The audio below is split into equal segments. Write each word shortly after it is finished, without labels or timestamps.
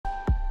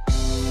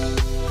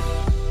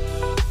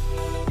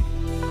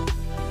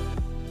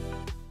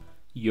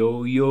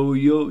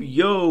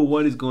Yo,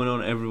 what is going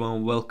on,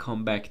 everyone?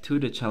 Welcome back to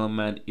the channel,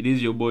 man. It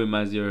is your boy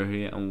Mazir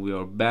here, and we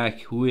are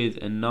back with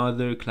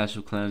another Clash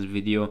of Clans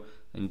video.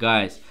 And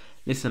guys,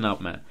 listen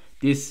up, man.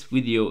 This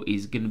video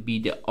is gonna be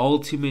the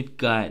ultimate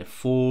guide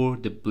for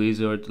the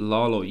Blizzard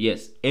Lalo.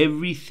 Yes,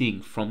 everything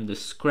from the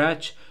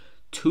scratch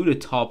to the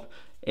top,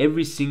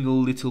 every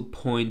single little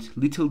point,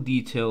 little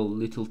detail,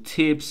 little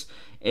tips,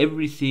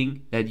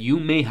 everything that you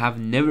may have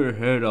never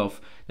heard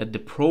of, that the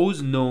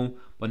pros know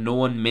but no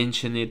one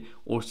mentioned it,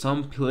 or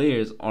some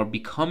players are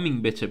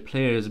becoming better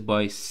players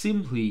by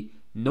simply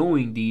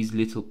knowing these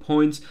little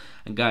points.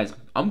 And guys,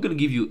 I'm gonna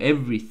give you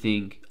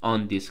everything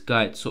on this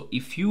guide, so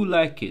if you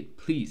like it,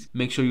 please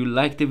make sure you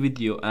like the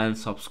video and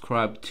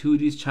subscribe to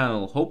this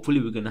channel. Hopefully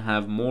we're gonna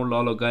have more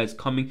Lalo guides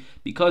coming,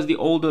 because the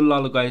older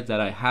Lalo guides that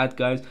I had,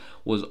 guys,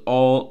 was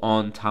all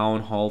on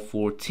Townhall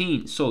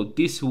 14. So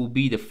this will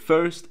be the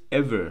first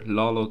ever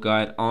Lalo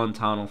guide on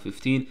Townhall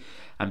 15.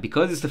 And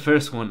because it's the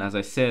first one, as I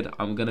said,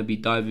 I'm gonna be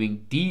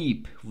diving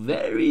deep,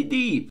 very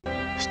deep.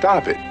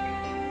 Stop it.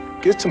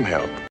 Get some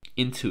help.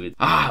 Into it.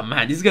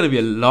 Man, this is gonna be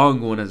a long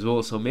one as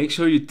well, so make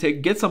sure you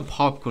get some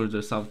popcorns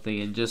or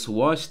something and just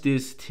watch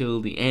this till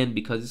the end,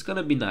 because it's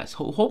gonna be nice.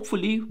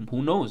 Hopefully,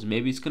 who knows,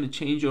 maybe it's gonna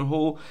change your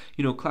whole,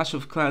 Clash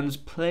of Clans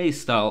play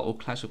style or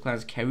Clash of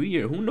Clans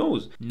career. Who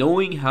knows?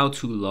 Knowing how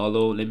to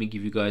Lalo, let me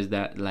give you guys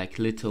that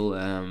little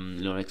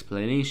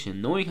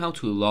explanation. Knowing how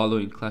to Lalo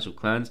in Clash of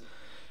Clans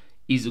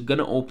is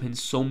gonna open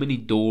so many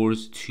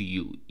doors to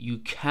you.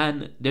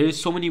 There is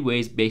so many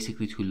ways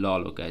basically to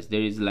Lalo, guys.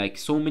 There is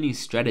so many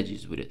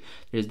strategies with it.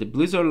 There's the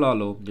Blizzard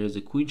Lalo, there's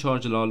a Queen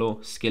Charge Lalo,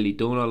 Skelly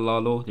Donut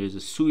Lalo, there's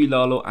a Sui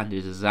Lalo, and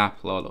there's a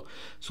Zap Lalo.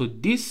 So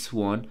this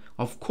one,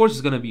 of course,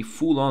 is gonna be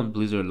full on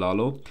Blizzard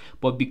Lalo,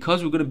 but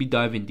because we're gonna be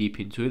diving deep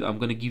into it, I'm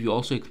gonna give you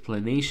also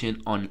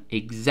explanation on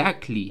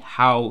exactly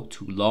how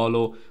to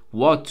Lalo,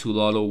 what to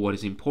Lalo, what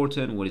is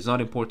important, what is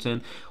not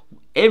important,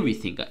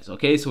 everything, guys.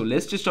 Okay, so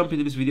let's just jump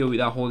into this video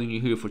without holding you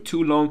here for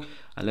too long,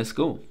 and let's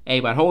go. Hey,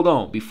 but hold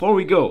on, before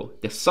we go,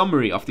 the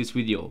summary of this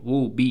video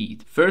will be: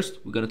 first,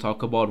 we're gonna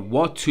talk about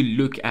what to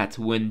look at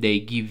when they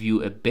give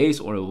you a base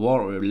or a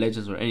war or a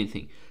legends or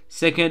anything.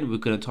 Second, we're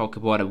gonna talk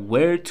about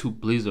where to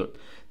Blizzard.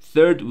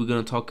 Third, we're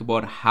gonna talk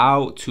about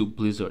how to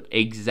Blizzard,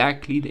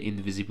 exactly the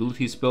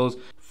invisibility spells.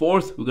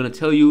 Fourth, we're gonna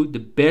tell you the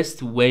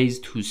best ways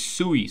to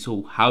Sui.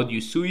 So how do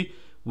you Sui,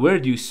 where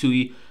do you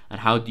Sui,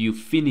 and how do you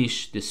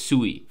finish the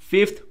Sui.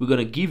 Fifth, we're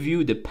gonna give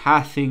you the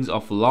pathings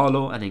of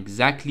Lalo and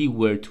exactly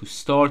where to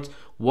start,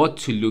 what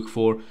to look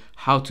for,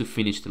 how to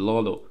finish the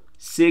Lalo.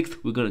 Sixth,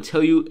 we're gonna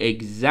tell you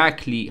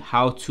exactly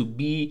how to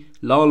be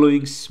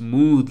Laloing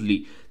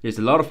smoothly. There's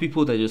a lot of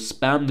people that just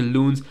spam the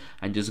loons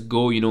and just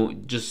go,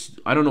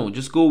 just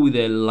go with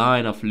a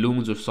line of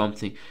loons or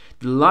something.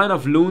 The line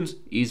of loons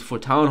is for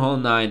Townhall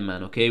 9,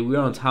 man. Okay, we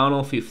are on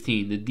Townhall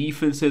 15. The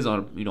defenses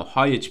are,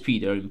 high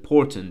HP. They're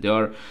important.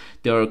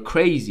 They are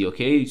crazy.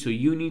 Okay, so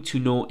you need to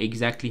know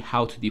exactly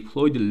how to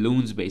deploy the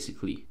loons,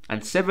 basically.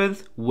 And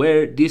seventh,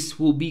 where this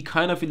will be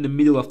kind of in the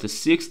middle of the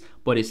sixth,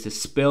 but it's the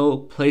spell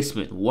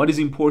placement. What is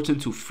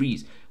important to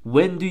freeze?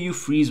 When do you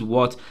freeze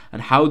what,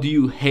 and how do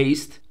you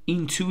haste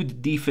into the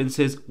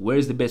defenses? Where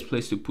is the best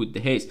place to put the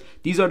haste?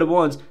 These are the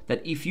ones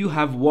that if you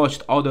have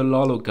watched other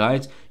Lalo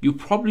guides, you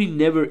probably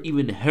never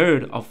even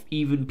heard of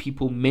even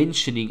people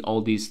mentioning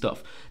all these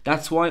stuff.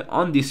 That's why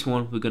on this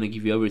one we're gonna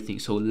give you everything.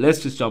 So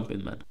let's just jump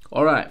in, man.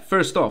 Alright,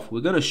 first off,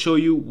 we're gonna show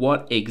you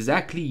what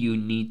exactly you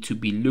need to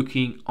be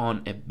looking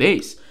on a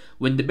base.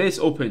 When the base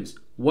opens,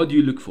 what do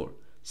you look for?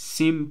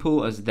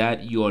 Simple as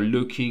that. You are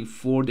looking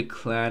for the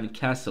clan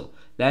castle.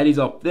 That is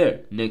up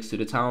there next to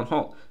the town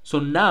hall. So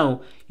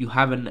now you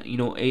have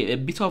a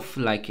bit of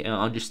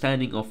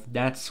understanding of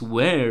that's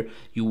where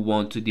you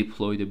want to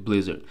deploy the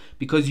Blizzard,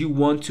 because you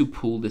want to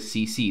pull the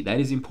CC. That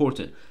is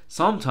important.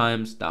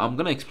 Sometimes, I'm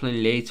gonna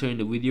explain later in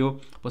the video,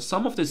 but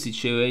some of the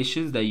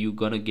situations that you're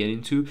gonna get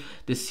into,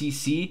 the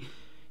CC,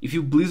 if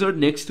you Blizzard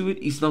next to it,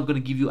 it's not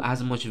going to give you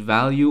as much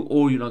value,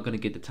 or you're not going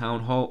to get the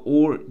Town Hall,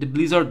 or the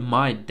Blizzard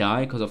might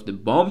die because of the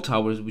bomb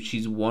towers, which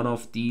is one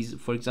of these,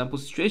 for example,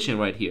 situation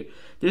right here.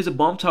 There's a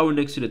bomb tower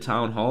next to the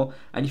Town Hall,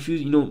 and if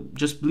you,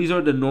 just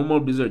Blizzard the normal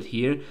Blizzard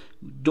here,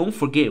 don't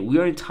forget, we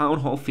are in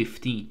Town Hall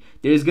 15.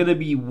 There's going to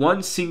be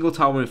one single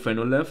tower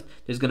Inferno left.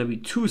 There's going to be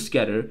two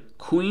scatter,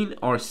 Queen,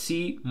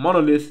 RC,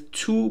 Monolith,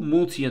 two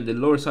multi on the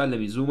lower side. Let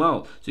me zoom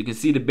out so you can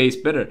see the base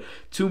better.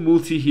 Two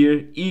multi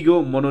here,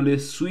 Eagle,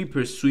 Monolith,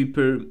 Sweeper,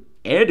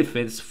 air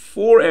defense,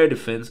 4 air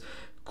defense,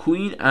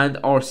 Queen, and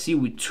RC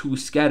with 2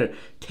 scatter.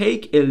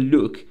 Take a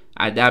look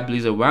at that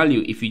Blizzard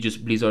value. If you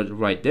just Blizzard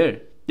right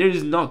there, there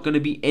is not going to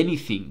be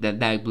anything that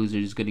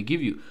Blizzard is going to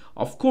give you.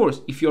 Of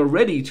course, if you're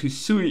ready to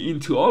Sui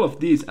into all of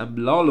this and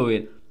Lalo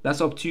it,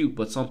 that's up to you,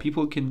 but some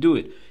people can do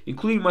it.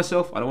 including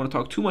myself. I don't want to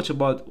talk too much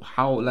about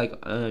how, like,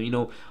 you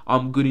know,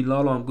 I'm good in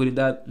Lalo, I'm good in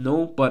that.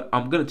 No, but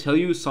I'm gonna tell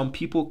you some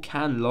people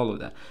can Lalo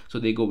that, so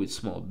they go with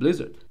small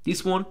blizzard.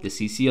 This one, the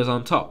CC is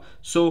on top,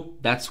 so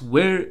that's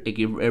where,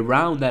 again,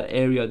 around that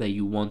area that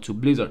you want to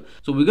blizzard.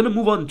 So we're gonna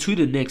move on to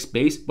the next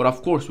base, but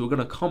of course we're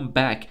gonna come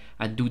back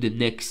and do the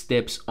next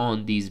steps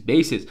on these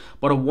bases.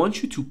 But I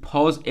want you to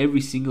pause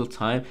every single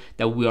time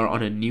that we are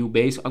on a new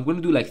base. I'm gonna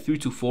do like 3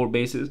 to 4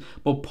 bases,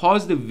 but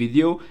pause the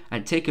video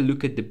and take a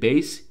look at the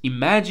base.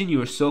 Imagine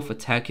yourself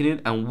attacking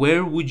it, and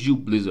where would you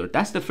blizzard?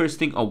 That's the first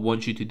thing I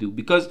want you to do,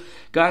 because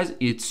guys,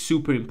 it's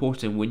super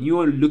important when you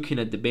are looking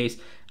at the base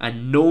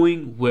and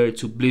knowing where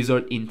to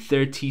blizzard in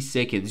 30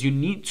 seconds. You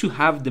need to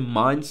have the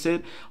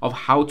mindset of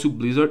how to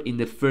blizzard in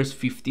the first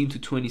 15 to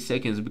 20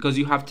 seconds, because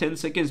you have 10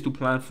 seconds to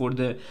plan for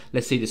the,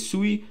 let's say, the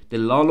Sui, the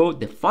Lalo,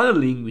 the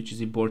funneling, which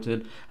is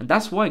important. And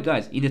that's why,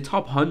 guys, in the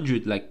top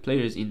 100 like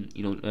players in,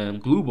 you know,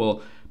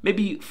 global,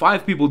 maybe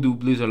 5 people do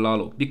blizzard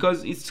Lalo,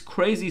 because it's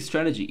crazy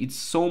strategy. It's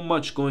so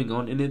much going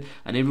on in it,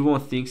 and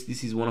everyone thinks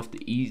this is one of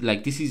the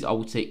this is, I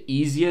would say,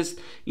 easiest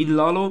in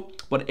Lalo,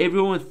 but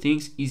everyone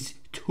thinks is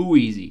too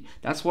easy.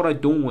 That's what I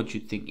don't want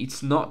you to think.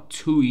 It's not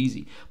too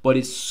easy, but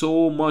it's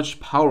so much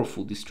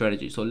powerful, this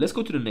strategy. So let's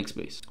go to the next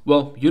base.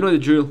 Well, you know the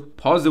drill.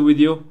 Pause the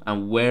video,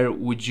 and where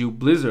would you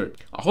blizzard?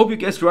 I hope you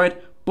guessed right.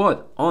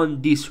 But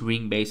on these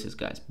ring bases,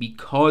 guys,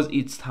 because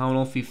it's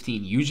Townhall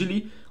 15,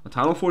 usually on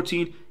Townhall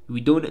 14 we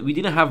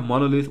didn't have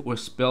monolith or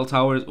spell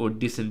towers or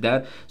this and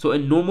that, so a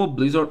normal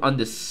blizzard on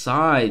the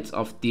sides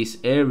of this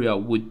area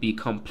would be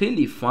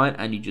completely fine,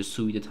 and you just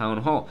sue the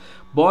Townhall.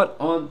 But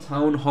on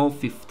Townhall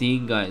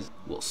 15, guys,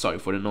 well, sorry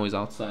for the noise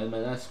outside,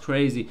 man, that's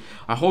crazy.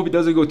 I hope it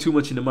doesn't go too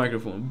much in the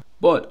microphone.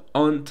 But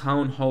on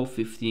Townhall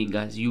 15,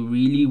 guys, you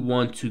really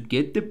want to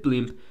get the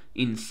blimp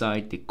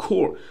inside the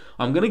core.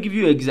 I'm gonna give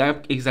you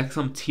exact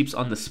some tips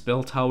on the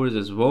spell towers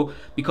as well,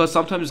 because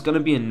sometimes it's gonna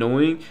be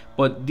annoying,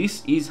 but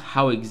this is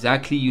how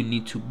exactly you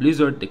need to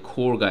blizzard the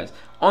core, guys,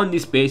 on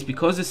this base.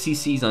 Because the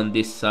CC is on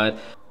this side,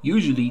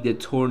 usually the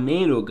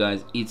tornado,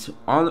 guys, it's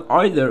on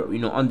either, you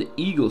know, on the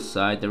eagle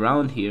side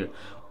around here,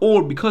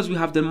 or because we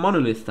have the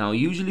monolith now,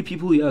 usually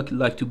people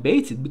like to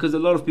bait it, because a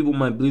lot of people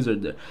might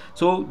blizzard there,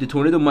 so the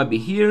tornado might be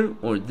here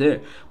or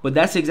there. But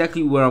that's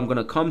exactly where I'm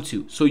gonna come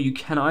to. So you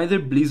can either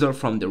blizzard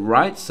from the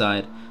right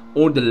side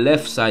or the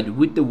left side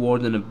with the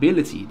warden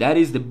ability. That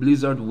is the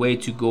blizzard way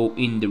to go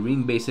in the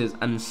ring bases,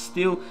 and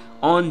still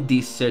on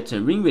this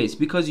certain ring base,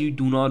 because you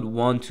do not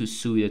want to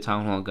sue the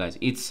Townhall, guys.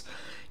 It's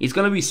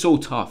gonna be so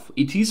tough.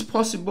 It is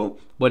possible,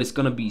 but it's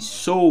gonna be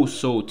so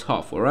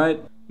tough. All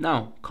right,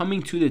 now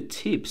coming to the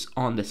tips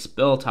on the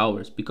spell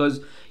towers,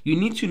 because you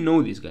need to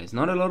know this, guys.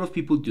 Not a lot of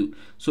people do.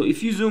 So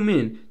if you zoom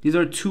in, these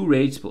are 2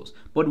 rage spells,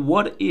 but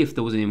what if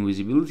there was an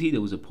invisibility, there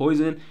was a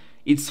poison?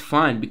 It's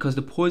fine, because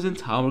the poison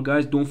tower,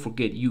 guys, don't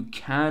forget, you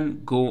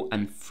can go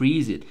and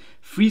freeze it.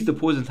 Freeze the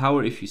poison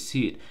tower if you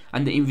see it.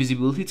 And the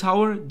invisibility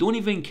tower, don't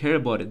even care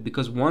about it,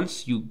 because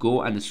once you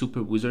go and the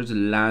super wizards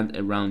land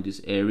around these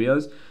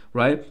areas,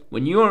 right,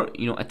 when you're,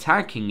 you know,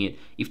 attacking it,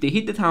 if they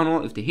hit the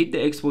Townhall, if they hit the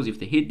expos,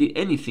 if they hit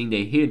anything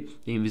they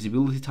hit, the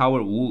invisibility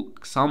tower will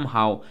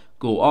somehow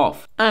go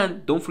off.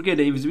 And don't forget,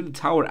 the invisibility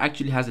tower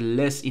actually has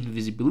less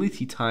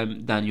invisibility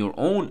time than your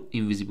own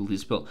invisibility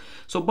spell.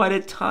 So by the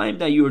time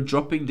that you're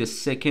dropping the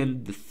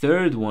second, the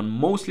third one,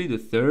 mostly the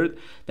third,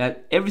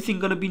 that everything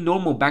gonna be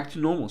normal, back to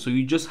normal. So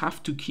you just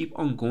have to keep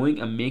on going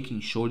and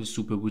making sure the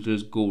super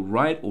wizards go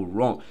right or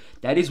wrong.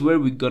 That is where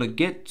we're gonna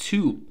get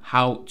to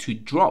how to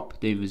drop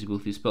the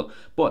invisibility spell.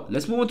 But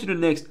let's move on to the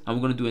next, and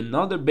we're gonna do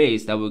another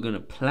base that we're gonna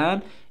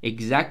plan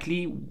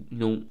exactly, you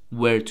know,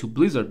 where to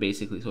blizzard,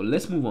 basically. So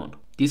let's move on.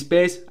 This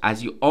base,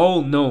 as you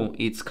all know,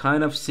 it's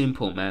kind of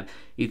simple, man.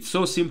 It's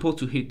so simple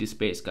to hit this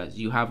base, guys.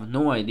 You have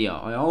no idea.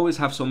 I always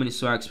have so many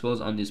swag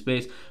spells on this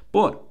base.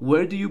 But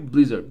where do you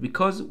blizzard?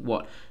 Because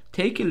what?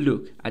 Take a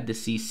look at the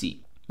CC.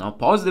 Now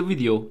pause the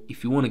video.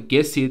 If you want to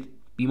guess it,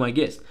 be my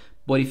guest.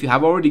 But if you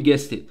have already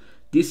guessed it,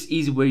 this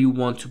is where you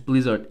want to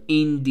blizzard,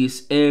 in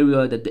this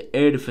area that the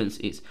air defense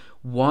is.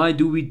 Why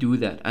do we do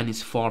that? And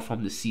it's far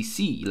from the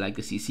CC. Like,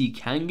 the CC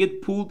can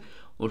get pulled,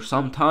 or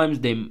sometimes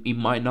it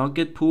might not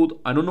get pulled.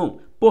 I don't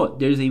know. But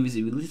there's an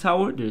invisibility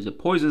tower, there's a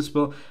poison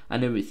spell,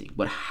 and everything.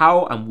 But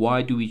how and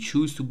why do we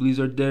choose to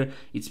blizzard there?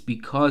 It's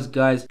because,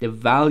 guys, the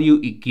value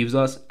it gives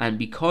us, and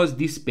because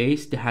this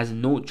base, there has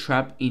no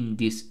trap in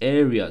these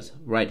areas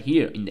right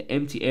here, in the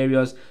empty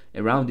areas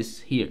around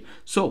this here.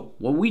 So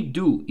what we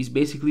do is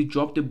basically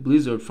drop the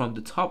blizzard from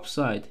the top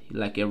side,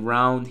 like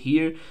around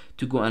here,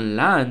 to go and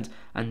land,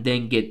 and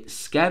then get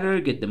scatter,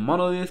 get the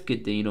monolith,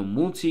 get the, you know,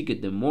 multi,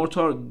 get the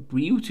mortar,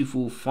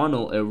 beautiful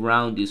funnel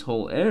around this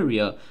whole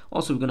area.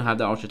 Also, we're gonna have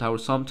the archer tower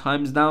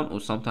sometimes down or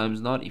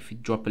sometimes not. If you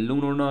drop a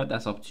loon or not,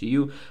 that's up to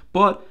you.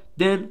 But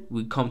then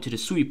we come to the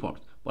sweet part.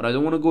 But I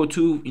don't want to go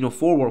too, you know,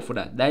 forward for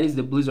that. That is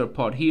the blizzard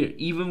part here.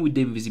 Even with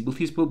the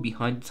invisibility spell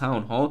behind the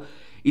Townhall,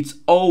 it's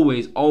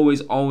always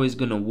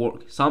gonna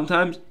work.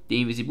 Sometimes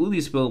the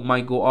invisibility spell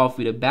might go off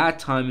with a bad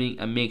timing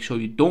and make sure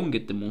you don't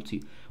get the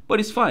multi. but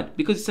it's fine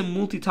because it's a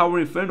multi-tower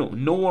inferno.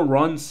 No one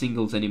runs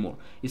singles anymore.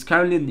 It's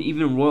currently an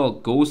even royal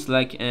ghost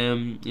like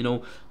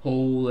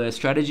whole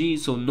strategy,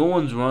 so no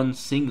one's run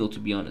single, to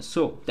be honest.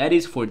 So that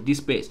is for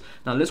this base.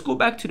 Now let's go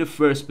back to the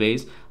first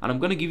base, and I'm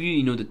gonna give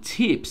you the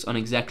tips on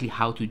exactly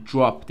how to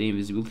drop the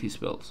invisibility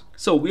spells.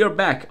 So we are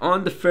back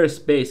on the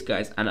first base,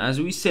 guys, and as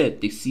we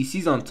said, the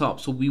CC's on top,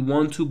 so we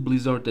want to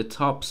blizzard the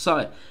top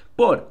side.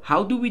 But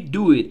how do we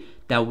do it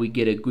that we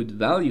get a good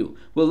value?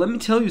 Well, let me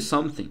tell you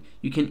something.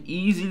 You can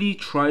easily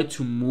try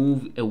to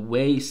move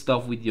away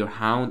stuff with your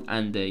hound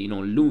and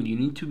loon. You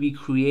need to be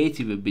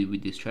creative a bit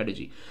with this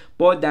strategy,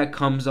 but that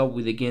comes up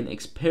with, again,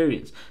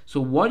 experience. So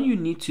what you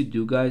need to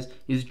do, guys,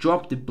 is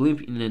drop the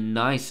blimp in a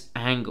nice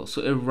angle.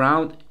 So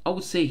around, I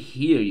would say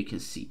here, you can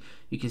see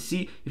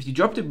if you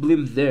drop the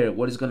blimp there,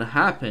 what is going to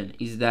happen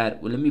is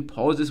that, well, let me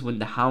pause this when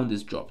the hound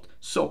is dropped.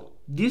 So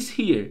this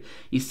here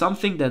is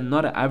something that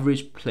not an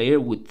average player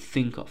would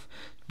think of,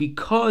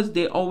 because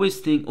they always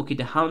think, okay,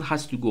 the hound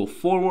has to go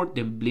forward,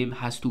 the blimp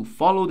has to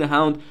follow the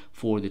hound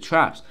for the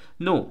traps.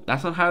 No,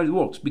 that's not how it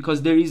works,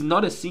 because there is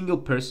not a single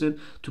person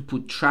to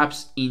put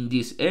traps in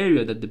this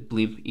area that the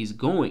blimp is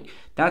going.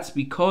 That's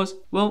because,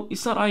 well,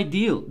 it's not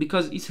ideal,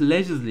 because it's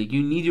Legends League.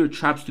 You need your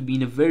traps to be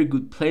in a very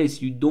good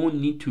place. You don't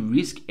need to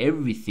risk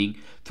everything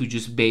to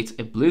just bait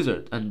a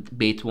blizzard and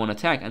bait one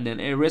attack, and then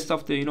the rest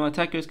of the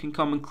attackers can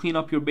come and clean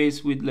up your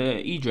base with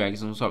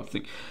E-drags or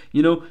something,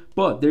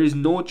 but there is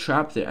no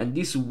trap there. And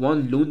this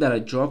one loon that I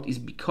dropped is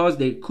because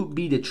there could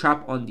be the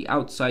trap on the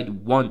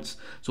outside once.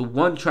 So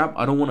one trap,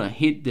 I don't want to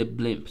hit the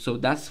blimp, so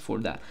that's for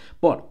that.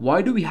 But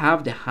why do we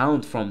have the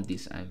hound from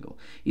this angle?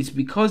 It's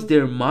because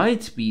there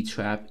might be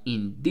trap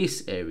in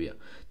this area.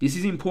 This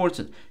is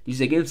important. This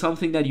is again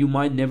something that you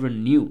might never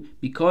knew,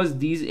 because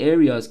these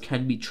areas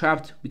can be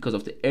trapped because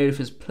of the air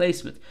defense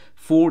placement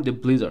for the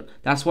blizzard.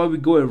 That's why we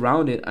go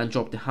around it and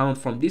drop the hound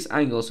from this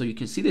angle, so you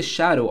can see the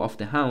shadow of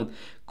the hound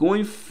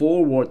going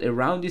forward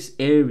around this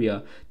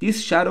area.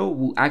 This shadow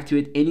will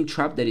activate any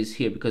trap that is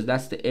here, because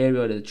that's the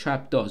area that the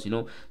trap does,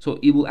 so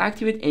it will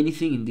activate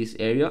anything in this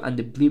area, and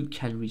the blimp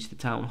can reach the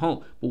town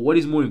hall. But what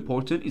is more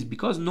important is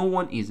because no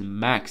one is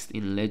maxed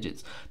in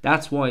Legends,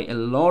 that's why a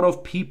lot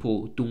of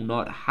people do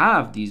not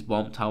have these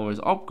bomb towers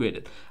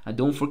upgraded. And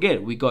don't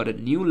forget, we got a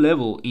new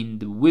level in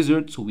the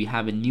wizard, so we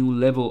have a new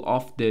level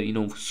of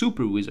the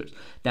super wizards.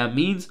 That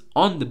means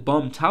on the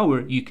bomb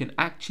tower you can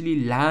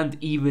actually land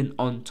even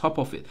on top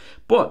of it.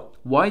 But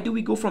why do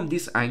we go from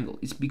this angle?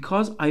 It's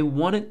because I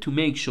wanted to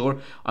make sure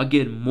I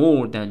get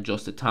more than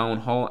just the town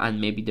hall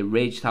and maybe the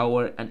rage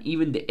tower and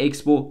even the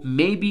expo.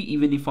 Maybe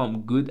even if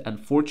I'm good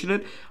and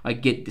fortunate, I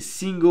get the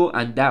single,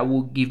 and that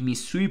will give me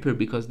sweeper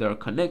because they are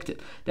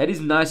connected. That is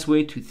a nice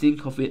way to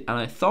think of it, and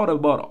I thought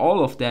about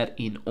all of that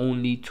in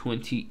only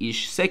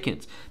 20-ish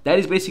seconds. That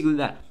is basically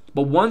that.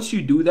 But once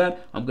you do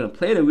that, I'm going to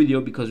play the video,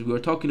 because we are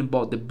talking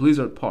about the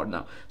blizzard part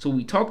now. So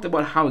we talked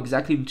about how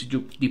exactly to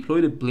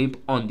deploy the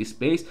blimp on this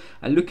base,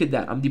 and look at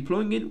that, I'm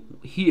deploying it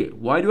here.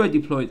 Why do I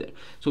deploy that?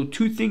 So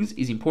two things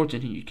is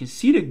important here. You can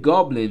see the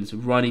goblins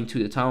running to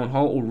the town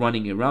hall or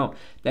running around.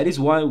 That is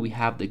why we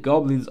have the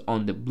goblins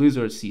on the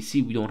blizzard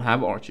CC. We don't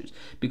have archers,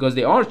 because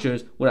the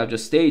archers would have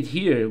just stayed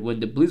here when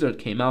the blizzard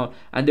came out,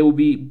 and there will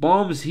be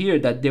bombs here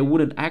that they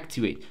wouldn't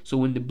activate. So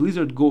when the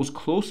blizzard goes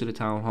close to the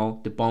town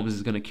hall, the bombs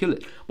is going to kill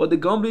it. But the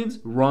goblins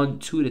run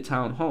to the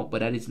town hall,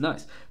 but that is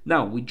nice.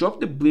 Now we drop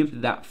the blimp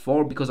that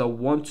far because I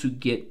want to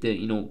get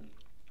the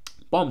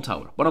bomb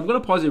tower, but I'm gonna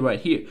pause it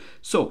right here.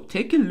 So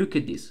take a look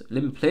at this.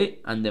 Let me play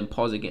and then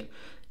pause again.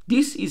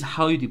 This is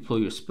how you deploy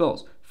your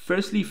spells.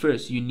 First,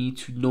 you need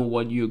to know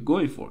what you're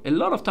going for. A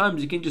lot of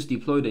times you can just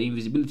deploy the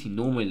invisibility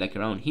normally, like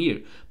around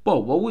here.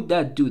 But what would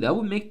that do? That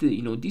would make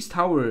the this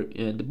tower,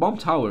 the bomb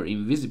tower,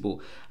 invisible.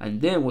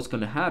 And then what's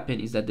gonna happen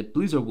is that the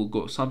blizzard will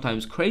go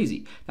sometimes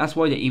crazy. That's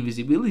why the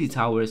invisibility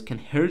towers can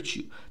hurt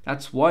you.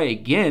 That's why,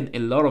 again, a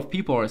lot of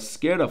people are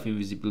scared of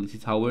invisibility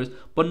towers,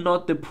 but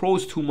not the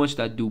pros too much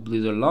that do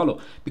Blizzard Lalo,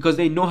 because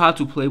they know how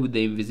to play with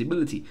the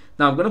invisibility.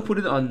 Now I'm gonna put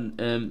it on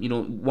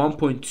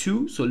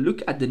 1.2. So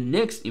look at the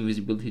next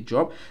invisibility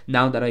drop.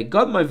 Now that I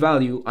got my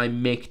value, I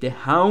make the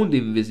hound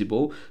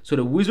invisible, so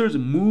the wizards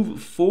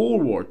move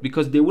forward,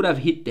 because they would have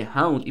hit the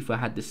hound if I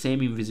had the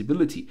same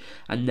invisibility.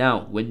 And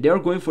now when they're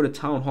going for the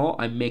town hall,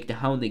 I make the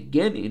hound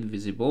again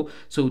invisible,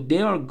 so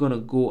they are gonna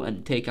go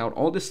and take out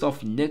all the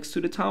stuff next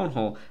to the town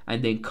hall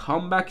and then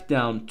come back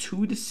down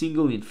to the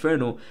single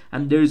inferno.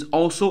 And there's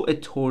also a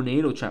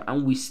tornado trap,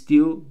 and we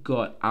still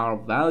got our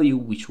value,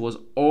 which was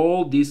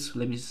all this,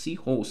 let me see,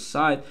 whole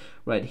side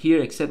right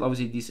here, except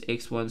obviously this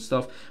X1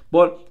 stuff.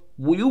 But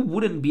you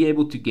wouldn't be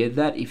able to get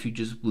that if you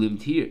just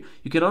blimped here.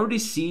 You can already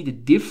see the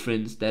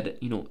difference that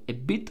a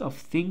bit of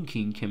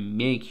thinking can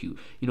make you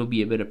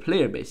be a better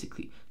player,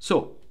 basically.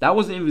 So that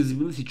was the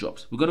invisibility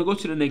drops. We're gonna go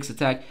to the next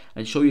attack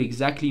and show you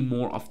exactly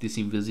more of this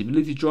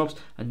invisibility drops,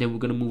 and then we're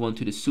gonna move on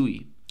to the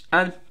Sui.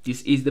 And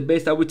this is the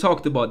base that we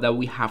talked about, that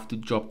we have to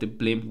drop the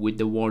blimp with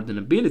the warden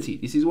ability.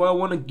 This is why I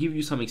want to give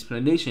you some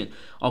explanation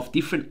of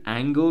different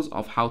angles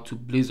of how to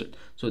blizzard.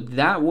 So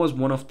that was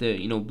one of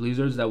the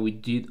blizzards that we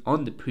did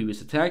on the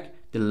previous attack.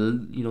 the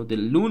the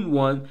loon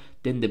one,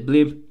 then the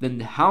blimp, then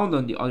the hound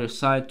on the other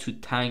side to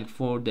tank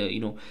for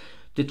the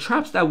the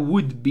traps that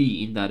would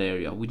be in that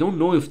area. We don't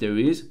know if there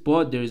is,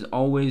 but there is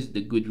always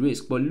the good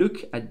risk. But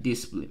look at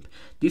this blimp.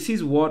 This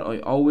is what I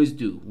always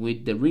do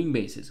with the ring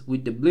bases.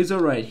 With the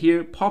blizzard right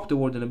here, pop the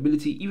warden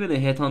ability. Even a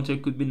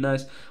headhunter could be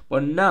nice.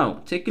 But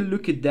now, take a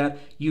look at that.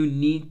 You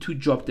need to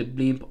drop the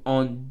blimp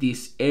on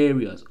these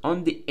areas,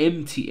 on the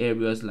empty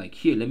areas like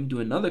here. Let me do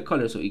another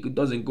color so it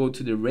doesn't go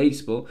to the raid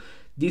spell.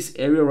 This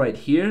area right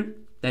here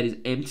that is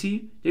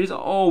empty, there's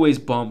always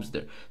bombs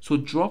there. So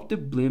drop the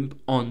blimp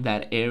on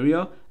that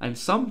area, and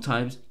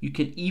sometimes you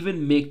can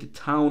even make the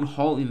town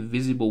hall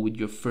invisible with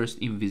your first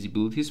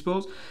invisibility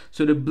spells.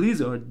 So the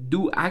blizzard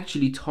do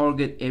actually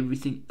target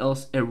everything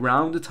else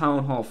around the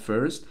town hall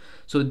first.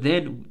 So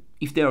then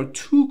if they are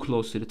too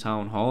close to the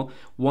town hall,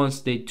 once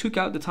they took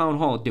out the town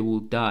hall, they will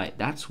die.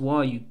 That's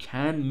why you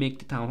can make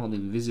the town hall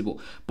invisible,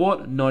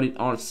 but not in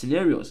all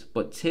scenarios.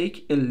 But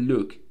take a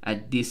look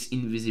at these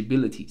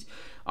invisibilities.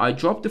 I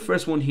dropped the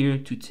first one here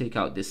to take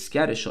out the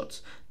scatter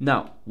shots.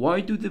 Now,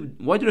 why did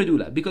I do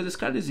that? Because the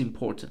scatter is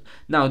important.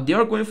 Now, they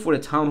are going for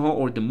the town hall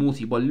or the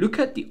multi, but look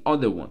at the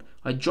other one.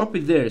 I drop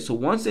it there, so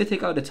once they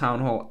take out the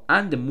town hall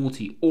and the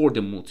multi or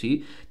the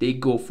multi, they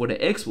go for the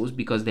expos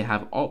because they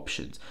have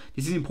options.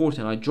 This is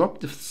important. I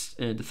dropped the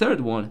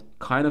third one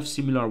kind of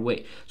similar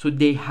way, so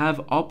they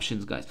have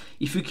options, guys.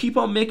 If you keep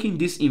on making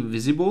this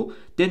invisible,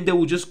 then they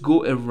will just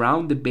go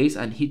around the base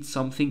and hit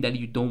something that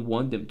you don't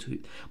want them to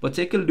hit. But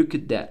take a look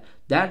at that.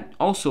 That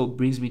also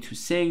brings me to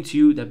saying to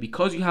you that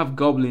because you have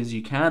goblins,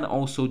 you can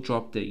also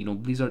drop the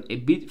blizzard a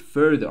bit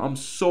further. I'm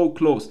so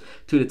close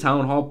to the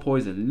town hall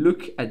poison.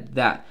 Look at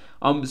that.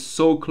 I'm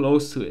so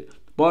close to it.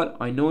 But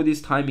I know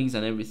these timings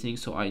and everything,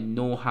 so I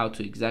know how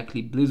to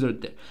exactly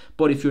blizzard there.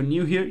 But if you're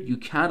new here, you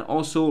can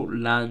also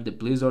land the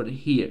blizzard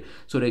here.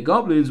 So the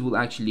goblins will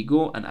actually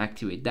go and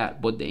activate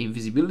that. But the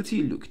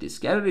invisibility, look, the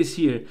scatter is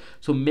here.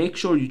 So make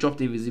sure you drop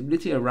the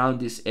invisibility around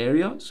this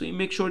area. So you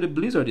make sure the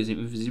blizzard is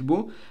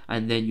invisible.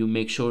 And then you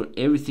make sure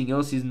everything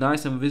else is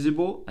nice and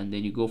visible. And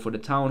then you go for the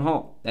town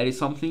hall. That is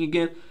something,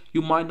 again,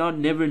 you might not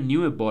never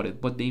knew about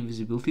it. But the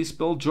invisibility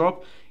spell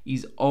drop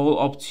is all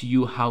up to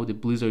you how the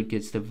blizzard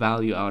gets the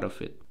value out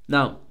of it.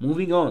 Now,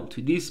 moving on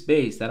to this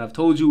base that I've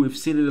told you, we've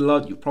seen it a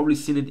lot. You've probably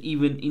seen it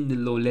even in the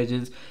low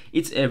legends.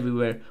 It's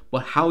everywhere.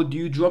 But how do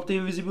you drop the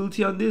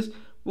invisibility on this?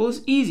 Well,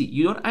 it's easy.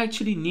 You don't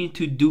actually need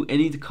to do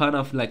any kind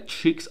of like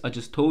tricks I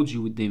just told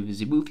you with the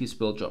invisibility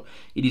spell drop.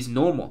 It is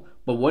normal.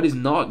 But what is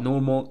not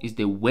normal is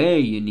the way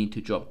you need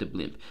to drop the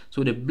blimp.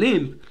 So the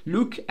blimp,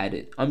 look at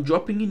it. I'm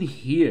dropping in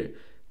here.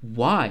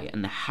 Why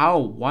and how?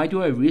 Why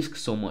do I risk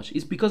so much?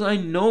 It's because I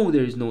know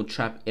there is no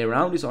trap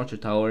around this archer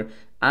tower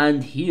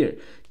and here.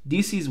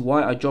 This is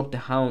why I dropped the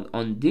hound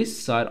on this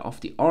side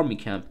of the army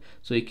camp,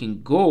 so it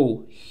can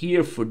go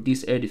here for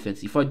this air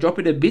defense. If I drop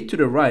it a bit to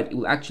the right, it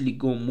will actually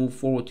go move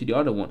forward to the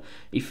other one,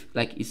 if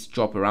like it's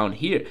drop around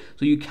here.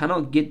 So you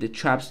cannot get the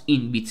traps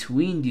in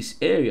between this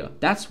area.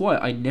 That's why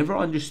I never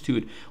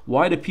understood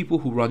why the people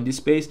who run this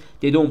base,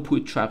 they don't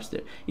put traps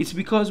there. It's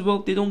because,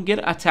 well, they don't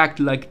get attacked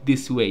like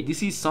this way.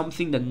 This is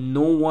something that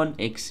no one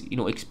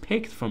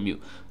expect from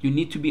you. You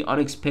need to be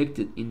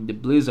unexpected in the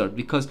blizzard,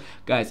 because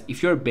guys,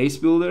 if you're a base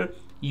builder,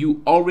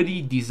 you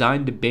already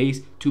designed the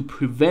base to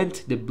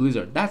prevent the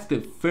blizzard. That's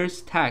the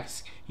first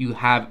task you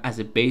have as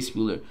a base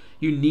builder.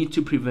 You need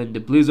to prevent the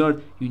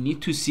blizzard. You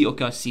need to see,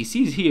 okay,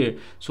 CC is here,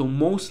 so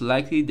most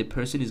likely the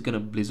person is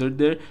gonna blizzard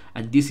there,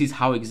 and this is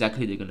how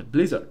exactly they're gonna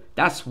blizzard.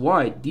 That's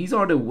why these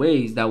are the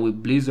ways that we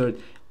blizzard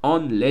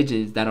on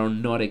legends that are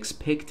not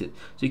expected.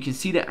 So you can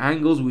see the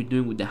angles we're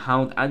doing with the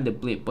hound and the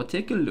blimp. But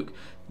take a look.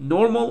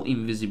 Normal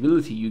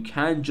invisibility, you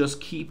can just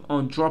keep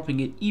on dropping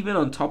it even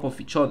on top of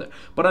each other.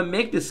 But I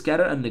make the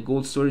scatter and the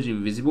gold storage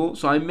invisible,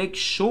 so I make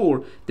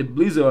sure the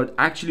blizzard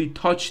actually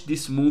touch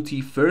this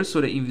multi first,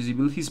 so the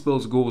invisibility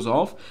spells goes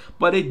off.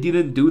 But it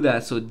didn't do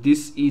that, so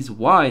this is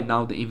why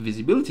now the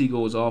invisibility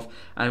goes off,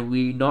 and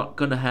we're not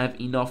gonna have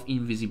enough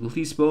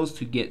invisibility spells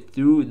to get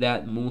through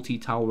that multi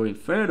tower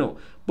inferno.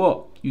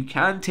 But you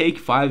can take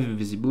 5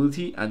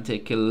 invisibility and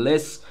take a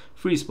less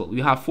free spell. We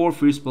have 4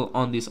 free spell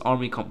on this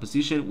army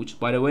composition, which,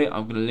 by the way,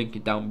 I'm gonna link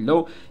it down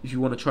below if you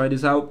want to try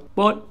this out.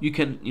 But you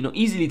can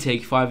easily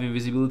take 5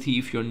 invisibility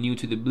if you're new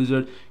to the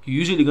blizzard. You're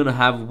usually gonna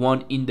have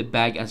 1 in the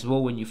bag as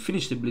well when you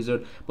finish the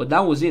blizzard. But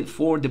that was it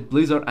for the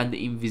blizzard and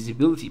the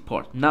invisibility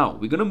part. Now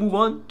we're gonna move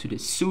on to the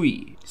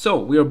COC. So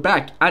we are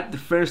back at the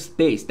first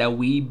base that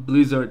we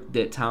blizzard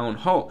the town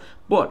hall.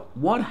 But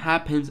what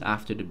happens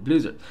after the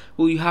blizzard?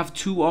 Well, you have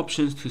 2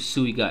 options to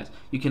COC, guys.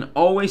 You can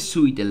always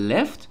COC the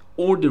left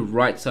or the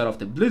right side of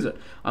the blizzard.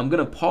 I'm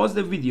gonna pause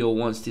the video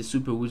once the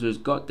super wizards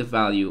got the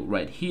value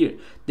right here.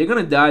 They're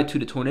gonna die to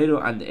the tornado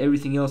and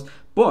everything else,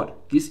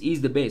 but this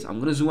is the base. I'm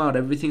gonna zoom out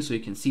everything so you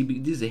can see,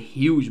 this is a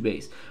huge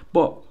base.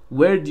 But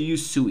where do you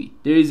COC?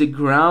 There is a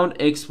ground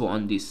expo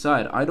on this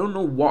side. I don't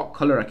know what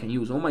color I can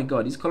use. Oh my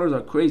god, these colors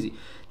are crazy.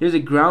 There's a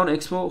ground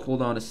expo.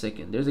 Hold on a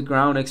second. There's a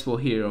ground expo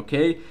here,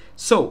 okay?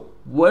 So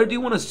where do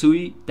you want to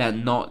Sui that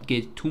not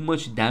get too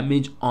much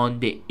damage on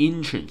the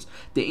entrance?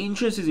 The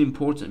entrance is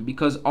important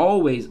because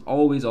always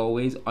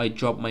I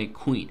drop my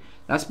queen.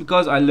 That's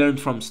because I learned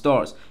from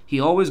Stars. He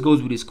always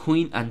goes with his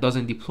queen and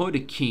doesn't deploy the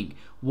king.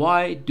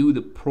 Why do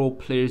the pro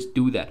players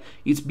do that?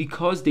 It's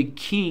because the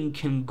king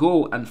can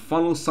go and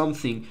funnel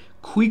something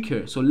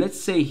quicker. So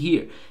let's say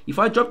here, if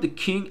I drop the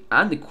king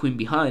and the queen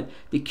behind,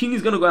 the king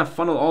is gonna go and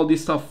funnel all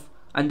this stuff,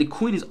 and the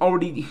queen is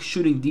already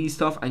shooting these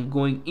stuff and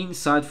going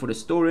inside for the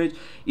storage.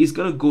 Is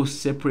gonna go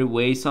separate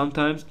ways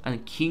sometimes,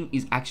 and king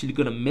is actually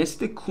gonna mess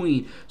the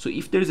queen. So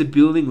if there's a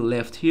building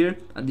left here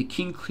and the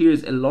king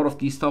clears a lot of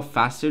these stuff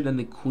faster than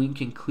the queen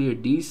can clear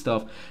these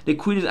stuff, the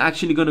queen is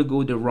actually gonna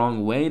go the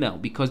wrong way now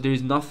because there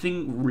is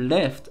nothing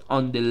left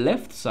on the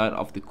left side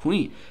of the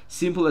queen.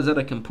 Simple as that.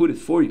 I can put it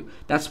for you.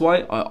 That's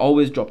why I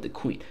always drop the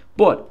queen.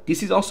 But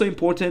this is also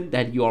important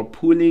that you are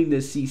pulling the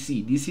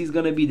CC. This is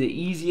gonna be the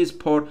easiest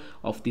part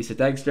of this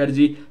attack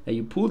strategy, that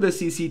you pull the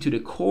CC to the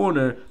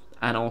corner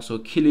and also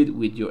kill it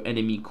with your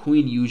enemy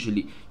queen.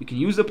 Usually you can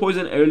use the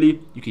poison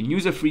early, you can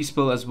use a free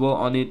spell as well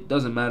on it,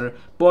 doesn't matter,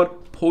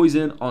 but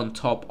poison on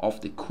top of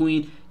the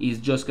queen is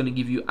just going to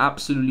give you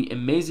absolutely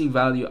amazing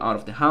value out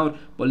of the hound.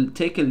 But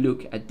take a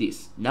look at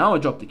this. Now I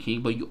drop the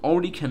king, but you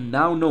already can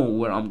now know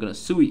where I'm gonna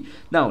Sui.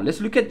 Now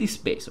let's look at this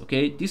space.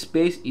 Okay, this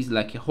space is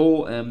like a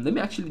whole let me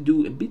actually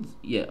do a bit.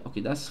 Yeah,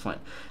 okay, that's fine.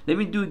 Let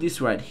me do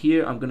this right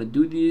here. I'm gonna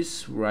do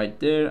this right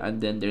there, and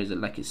then there's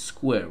like a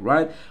square,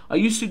 right? I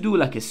used to do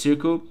like a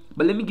circle,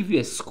 but let me give you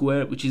a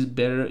square, which is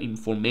better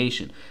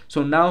information.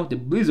 So now the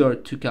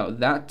blizzard took out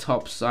that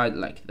top side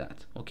like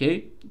that.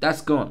 Okay,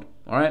 that's gone.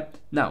 All right,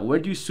 now where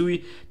do you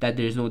Sui that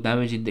there's no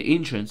damage in the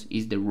entrance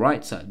is the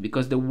right side,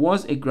 because there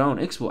was a ground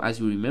expo, as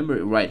you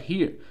remember, right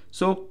here.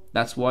 So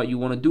that's why you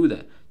want to do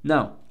that.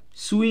 Now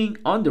Suing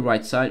on the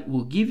right side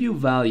will give you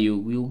value.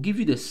 Will give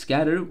you the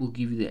scatter, will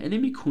give you the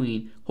enemy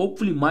queen.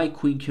 Hopefully my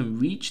queen can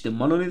reach the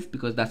monolith,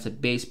 because that's a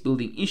base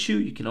building issue.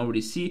 You can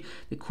already see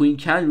the queen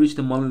can reach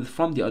the monolith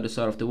from the other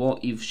side of the wall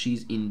if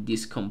she's in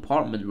this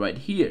compartment right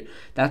here.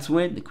 That's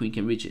when the queen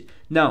can reach it.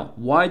 Now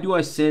why do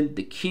I send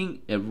the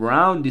king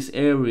around this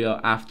area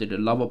after the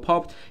lava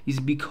popped? Is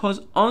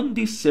because on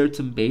this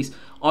certain base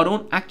I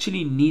don't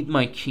actually need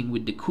my king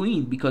with the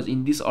queen, because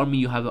in this army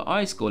you have an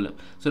ice golem.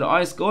 So the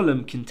ice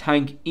golem can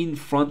tank in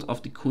front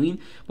of the queen,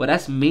 but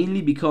that's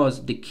mainly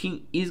because the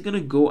king is gonna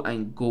go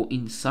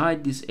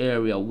inside this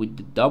area with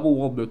the double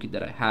wall breaker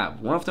that I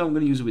have. One of them I'm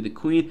gonna use with the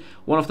queen,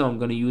 one of them I'm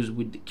gonna use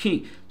with the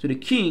king. So the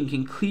king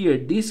can clear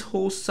this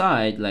whole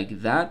side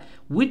like that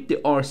with the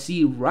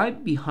RC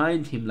right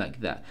behind him like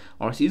that.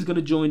 RC is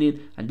gonna join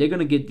in and they're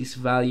gonna get this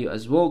value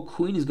as well.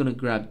 Queen is gonna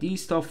grab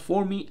these stuff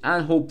for me,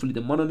 and hopefully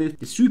the monolith.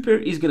 The sweeper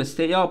is gonna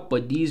stay up,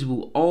 but these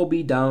will all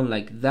be down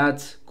like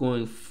that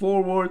going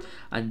forward.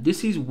 And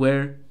this is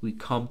where we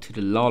come to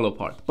the Lalo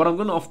part. But I'm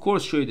gonna of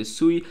course show you the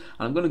Sui, and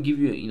I'm gonna give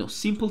you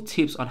simple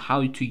tips on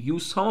how to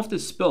use some of the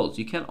spells.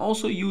 You can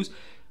also use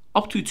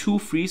up to 2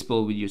 free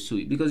spells with your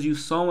Sui, because you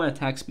saw my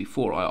attacks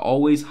before. I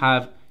always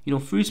have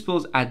free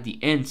spells at the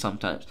end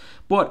sometimes.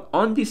 But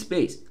on this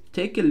base,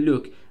 take a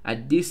look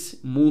at this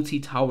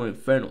multi-tower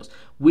infernos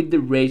with the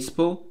rage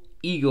spell,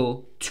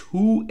 eagle,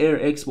 2 air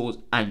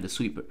expos, and the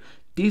sweeper.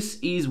 This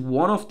is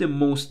one of the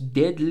most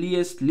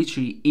deadliest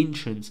literally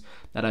entrance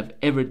that I've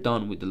ever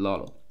done with the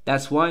Lalo.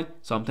 That's why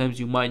sometimes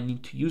you might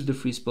need to use the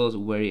free spells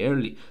very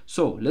early.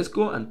 So let's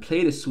go and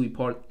play the Sui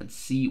part and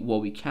see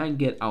what we can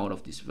get out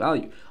of this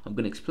value. I'm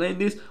going to explain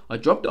this. I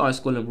dropped the ice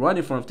golem right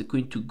in front of the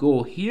queen to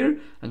go here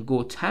and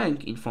go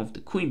tank in front of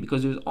the queen,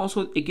 because there's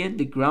also again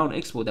the ground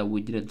expo that we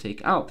didn't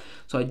take out.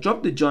 So I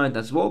dropped the giant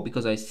as well,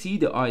 because I see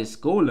the ice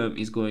golem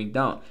is going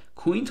down.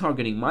 Queen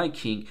targeting my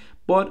king,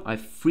 but I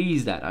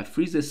freeze that. I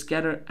freeze the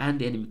scatter and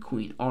the enemy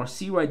queen.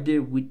 RC right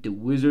there with the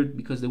wizard,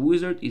 because the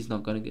wizard is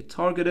not going to get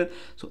targeted.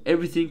 So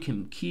everything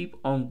can keep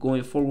on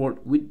going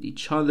forward with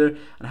each other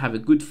and have a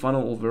good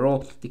funnel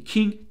overall. The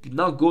king did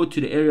not go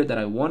to the area that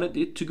I wanted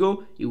it to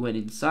go. It went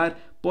inside,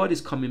 but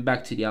it's coming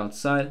back to the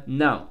outside.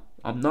 Now,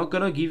 I'm not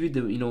going to give you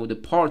the the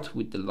part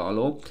with the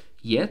Lalo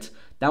yet.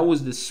 That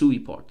was the Sui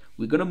part.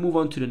 We're gonna move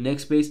on to the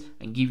next base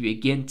and give you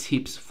again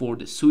tips for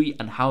the Sui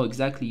and how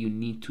exactly you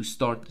need to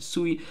start the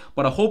Sui.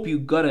 But I hope you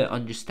got an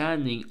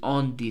understanding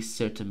on this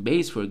certain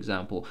base, for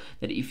example,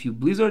 that if you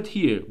blizzard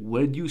here,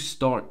 where do you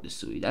start the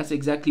Sui? That's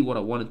exactly what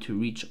I wanted to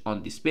reach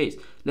on this base.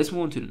 Let's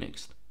move on to the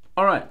next.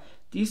 Alright,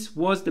 this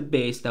was the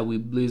base that we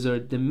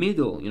blizzard the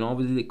middle,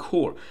 obviously the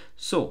core.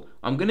 So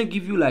I'm gonna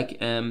give you like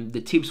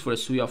the tips for the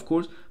Sui, of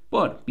course.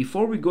 But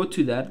before we go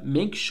to that,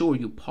 make sure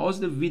you pause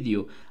the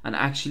video and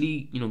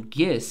actually,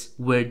 guess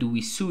where do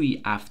we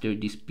Sui after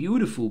this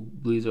beautiful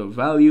blizzard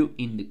value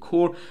in the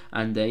core.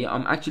 And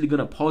I'm actually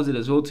gonna pause it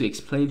as well to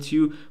explain to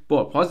you.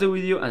 But pause the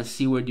video and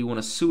see where do you want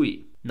to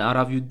Sui. Now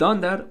that you've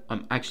done that,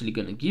 I'm actually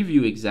gonna give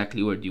you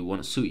exactly where do you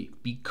want to Sui,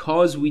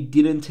 because we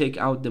didn't take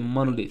out the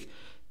monolith.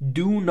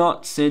 Do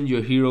not send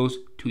your heroes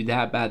to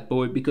that bad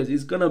boy, because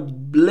it's gonna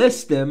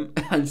bless them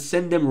and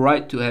send them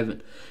right to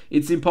heaven.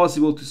 it's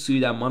impossible to see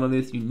that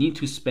monolith. You need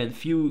to spend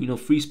few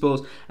free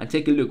spells. And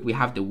take a look, we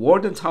have the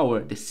warden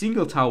tower, the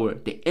single tower,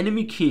 the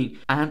enemy king,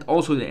 and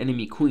also the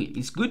enemy queen.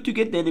 It's good to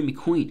get the enemy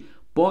queen,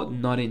 but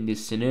not in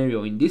this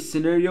scenario. In this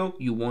scenario,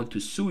 you want to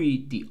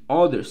sui the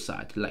other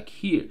side, like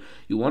here.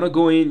 You want to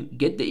go in,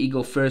 get the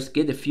eagle first,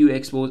 get a few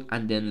expos,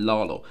 and then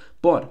Lalo.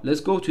 But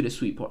let's go to the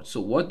sweet part. So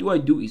what do I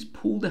do is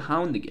pull the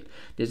hound again.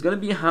 There's going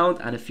to be a hound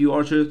and a few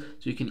archers,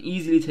 so you can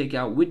easily take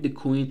out with the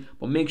queen,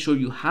 but make sure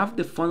you have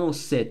the funnel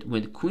set.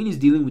 When the queen is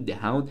dealing with the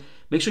hound,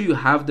 make sure you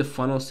have the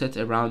funnel set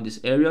around this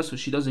area so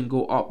she doesn't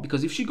go up,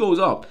 because if she goes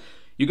up,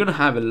 you're going to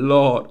have a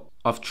lot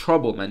of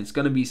trouble, man. It's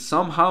gonna be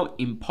somehow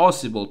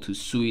impossible to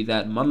sui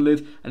that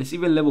monolith, and it's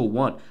even level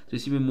 1, so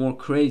it's even more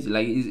crazy.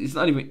 Like, it's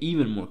not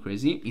even more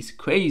crazy, it's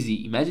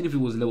crazy. Imagine if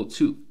it was level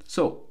 2.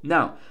 So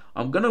now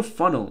I'm gonna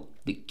funnel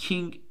the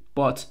king,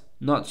 but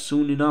not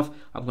soon enough.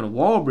 I'm gonna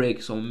wall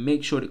break, so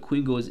make sure the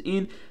queen goes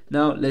in.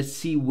 Now let's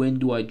see, when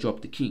do I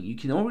drop the king? You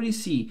can already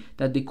see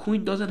that the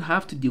queen doesn't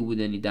have to deal with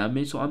any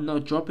damage, so I'm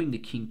not dropping the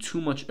king too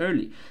much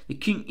early. The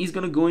king is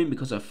gonna go in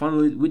because I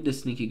funneled it with the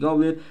sneaky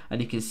goblin, and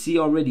you can see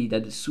already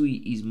that the sui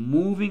is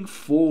moving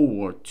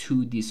forward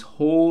to this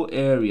whole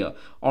area.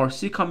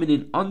 RC coming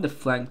in on the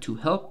flank to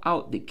help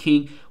out the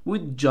king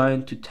with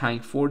giant to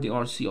tank for the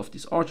RC of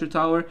this archer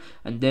tower,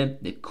 and then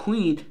the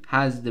queen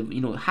has the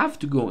have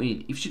to go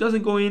in. If she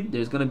doesn't go in,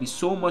 there's gonna be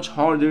so much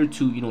harder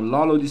to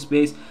Lalo this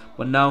base.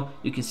 But now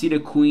you can see the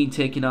queen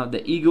taking out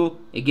the eagle.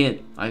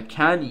 Again, I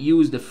can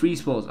use the free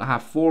spells. I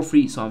have 4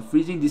 free, so I'm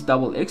freezing this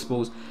double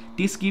expos.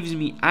 This gives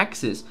me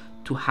access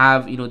to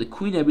have the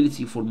queen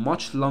ability for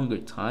much longer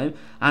time.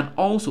 And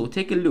also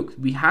take a look,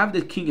 we have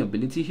the king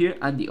ability here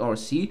and the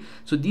RC,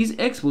 so these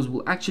expos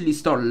will actually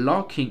start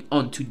locking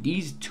onto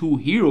these 2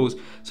 heroes,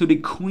 so the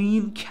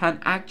queen can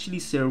actually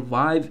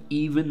survive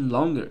even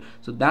longer.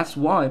 So that's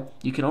why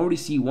you can already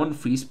see 1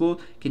 free spell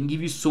can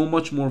give you so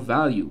much more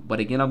value. But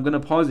again, I'm gonna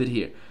pause it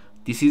here.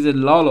 This is a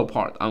Lalo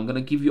part. I'm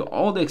gonna give you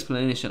all the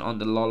explanation on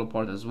the Lalo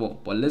part as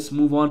well. But let's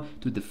move on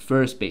to the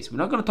first base. We're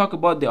not gonna talk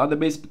about the other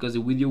base because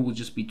the video will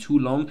just be too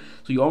long.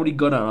 So you already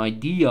got an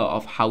idea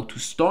of how to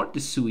start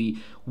the sui,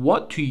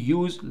 what to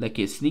use like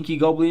a sneaky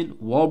goblin,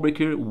 wall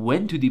breaker,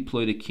 when to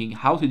deploy the king,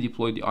 how to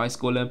deploy the ice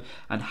golem,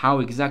 and how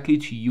exactly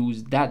to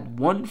use that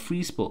 1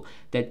 free spell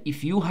that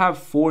if you have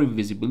 4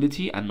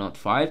 invisibility and not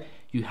 5,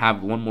 you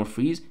have 1 more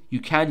freeze, you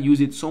can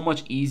use it so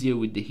much easier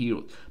with the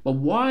heroes. But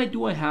why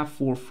do I have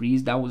 4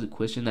 freeze? That was a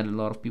question that a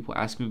lot of people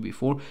asked me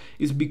before.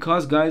 It's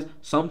because, guys,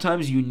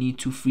 sometimes you need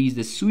to freeze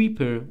the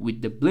sweeper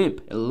with the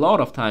blimp. A lot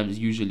of times,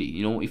 usually,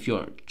 if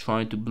you're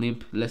trying to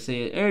blimp, let's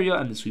say, an area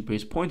and the sweeper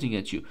is pointing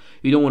at you,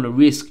 you don't want to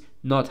risk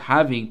not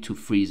having to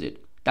freeze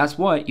it. That's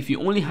why if you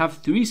only have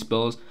 3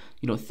 spells,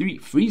 3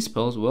 free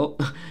spells, well,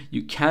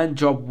 you can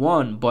drop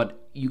 1, but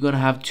you're gonna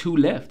have 2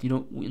 left.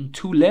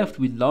 2 left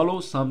with Lalo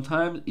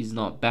sometimes is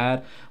not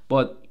bad,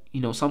 but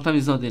sometimes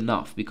it's not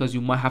enough because you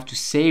might have to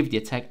save the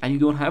attack and you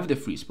don't have the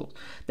free spell.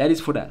 That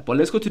is for that. But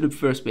let's go to the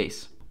first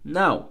base.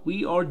 Now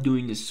we are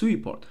doing the sui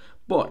part.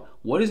 But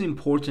what is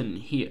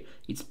important here,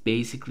 it's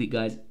basically,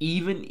 guys,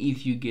 even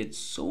if you get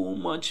so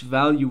much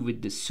value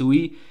with the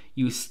sui,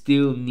 you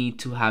still need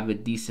to have a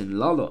decent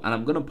Lalo. And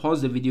I'm gonna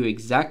pause the video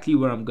exactly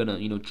where I'm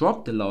gonna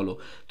drop the Lalo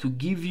to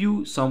give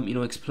you some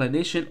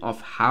explanation of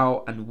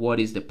how and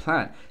what is the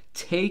plan.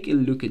 Take a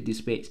look at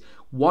this base.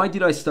 Why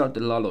did I start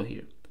the Lalo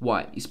here?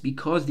 Why? It's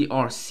because the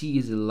RC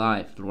is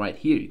alive right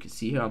here. You can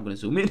see here, I'm going to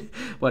zoom in,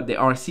 but the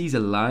RC is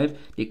alive,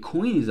 the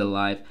queen is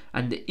alive,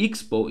 and the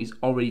Expo is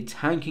already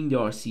tanking the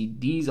RC.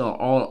 These are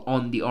all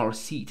on the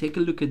RC. Take a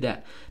look at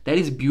that. That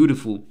is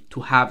beautiful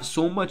to have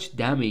so much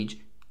damage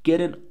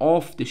getting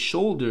off the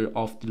shoulder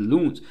of the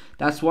loons.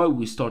 That's why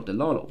we start the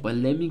Lalo. But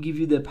let me give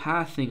you the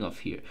pathing of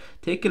here.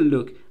 Take a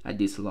look at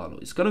this Lalo.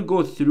 It's going to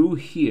go through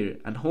here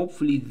and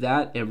hopefully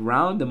that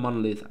around the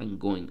monolith and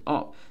going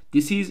up.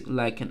 This is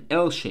like an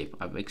L shape.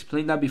 I've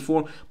explained that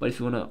before, but if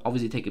you want to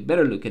obviously take a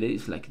better look at it,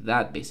 it's like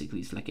that basically.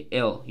 It's like an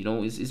L,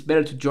 it's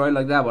better to draw it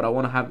like that, but I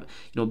want to have,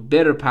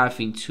 better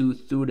pathing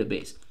through the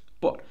base.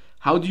 But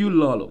how do you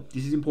Lalo?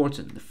 This is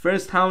important. The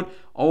first hound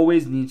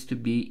always needs to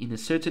be in a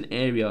certain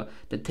area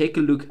that take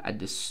a look at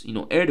this,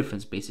 air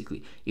defense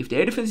basically. If the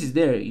air defense is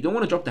there, you don't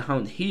want to drop the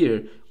hound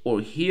here or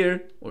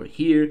here or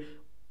here,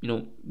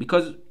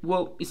 because,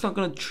 well, it's not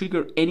going to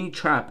trigger any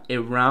trap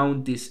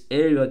around this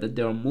area that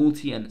there are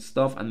multi and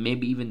stuff, and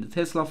maybe even the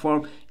Tesla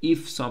farm,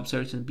 if some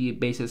certain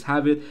bases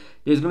have it.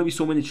 There's going to be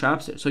so many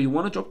traps there. So you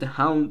want to drop the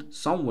hound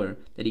somewhere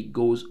that it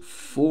goes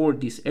for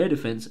this air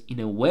defense in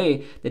a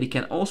way that it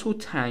can also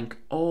tank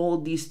all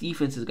these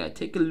defenses, guys.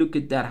 Take a look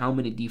at that, how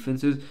many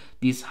defenses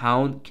this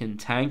hound can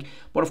tank.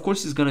 But of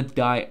course, it's going to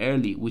die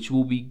early, which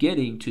we'll be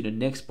getting to the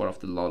next part of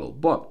the Lalo.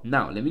 But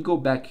now, let me go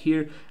back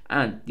here,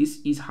 and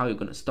this is how you're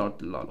going to start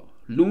the Lalo.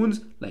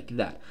 Loons like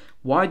that.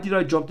 Why did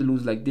I drop the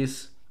loons like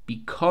this?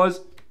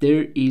 Because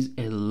there is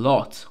a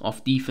lot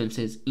of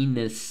defenses in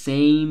the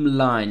same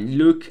line.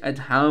 Look at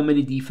how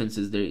many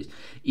defenses there is.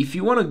 If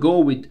you want to go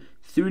with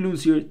 3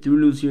 loons here, 3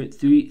 loons here,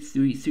 3,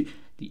 3, 3,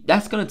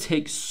 That's gonna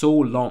take so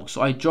long.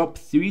 So I drop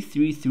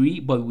 333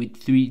 but with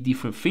 3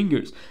 different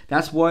fingers.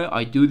 That's why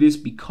I do this,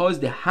 because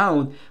the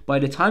hound, by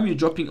the time you're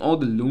dropping all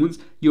the loons,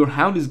 your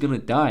hound is gonna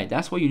die.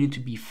 That's why you need to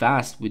be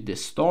fast with the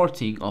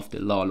starting of the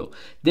Lalo.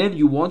 Then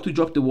you want to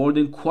drop the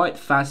warden quite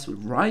fast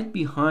right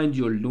behind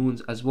your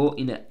loons as well,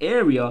 in an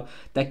area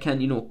that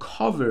can, you know,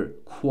 cover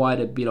quite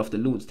a bit of the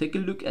loons. Take a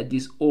look at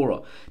this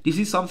aura. This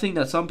is something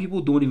that some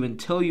people don't even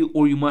tell you,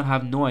 or you might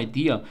have no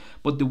idea,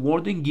 but the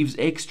warden gives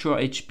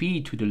extra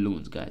HP to the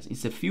loons, guys.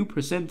 It's a few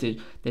percentage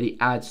that it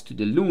adds to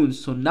the loons.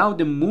 So now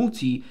the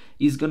multi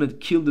is gonna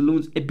kill the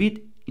loons a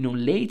bit, you know,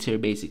 later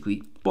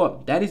basically,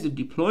 but that is the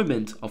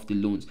deployment of the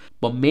loons.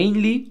 But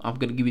mainly I'm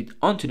gonna give it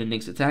onto the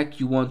next attack.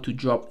 You want to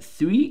drop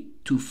 3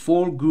 to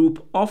 4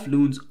 group of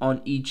loons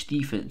on each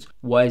defense.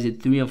 Why is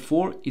it 3 and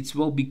 4? It's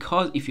well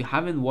because if you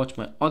haven't watched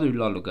my other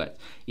Lalo guys,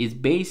 it's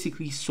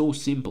basically so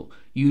simple.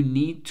 You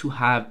need to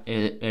have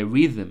a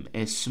rhythm,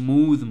 a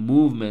smooth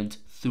movement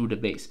through the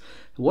base.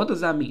 What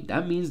does that mean?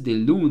 That means the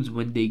loons,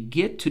 when they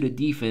get to the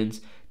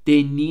defense,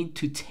 they need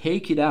to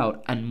take it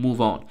out and move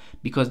on,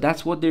 because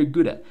that's what they're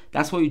good at.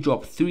 That's why you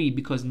drop 3,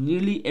 because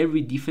nearly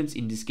every defense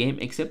in this game,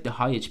 except the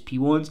high HP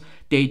ones,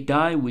 they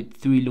die with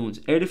 3 loons.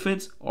 Air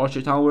defense,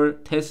 archer tower,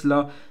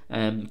 Tesla,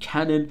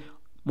 cannon,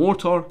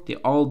 mortar, they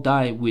all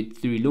die with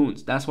 3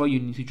 loons. That's why you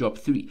need to drop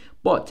 3.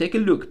 But take a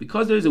look,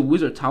 because there's a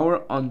wizard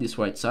tower on this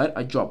right side,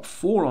 I drop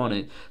 4 on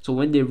it. So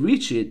when they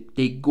reach it,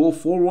 they go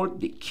forward,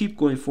 they keep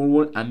going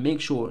forward, and make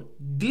sure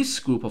this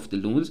group of the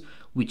loons,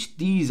 which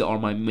these are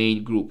my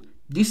main group,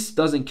 this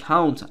doesn't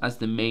count as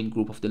the main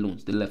group of the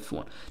loons, the left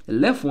one. The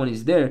left one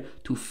is there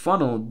to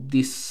funnel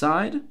this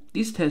side,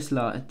 this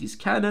Tesla, this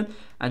cannon,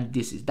 and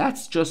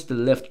that's just the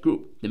left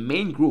group. The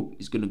main group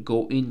is gonna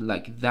go in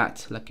like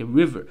that, like a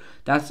river.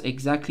 That's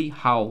exactly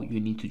how you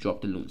need to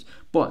drop the loons.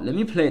 But let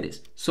me play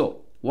this.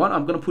 So one,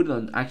 I'm gonna put it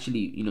on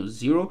actually, you know,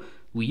 0.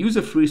 We use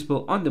a free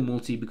spell on the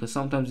multi because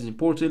sometimes it's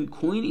important.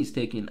 Queen is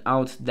taking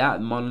out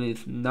that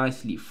monolith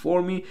nicely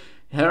for me.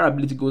 Her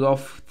ability goes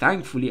off.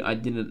 Thankfully I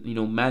didn't, you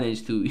know,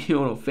 manage to, you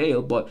know,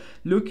 fail. But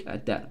look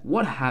at that,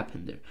 what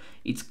happened there?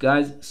 It's,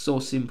 guys, so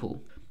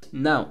simple.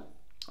 Now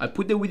I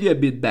put the video a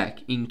bit back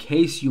in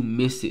case you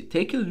missed it.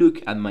 Take a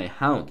look at my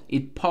hound.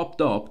 It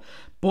popped up,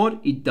 but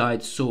it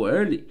died so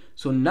early.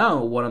 So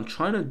now what I'm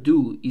trying to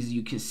do is,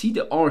 you can see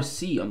the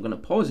RC, I'm gonna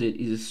pause it,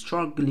 is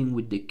struggling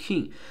with the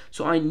king.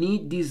 So I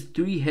need these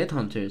 3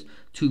 headhunters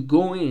to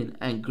go in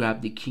and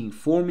grab the king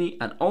for me.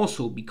 And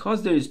also,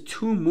 because there is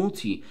 2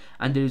 multi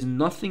and there is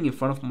nothing in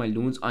front of my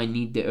loons, I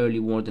need the early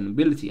warden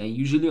ability. And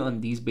usually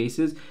on these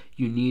bases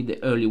you need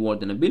the early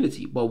warden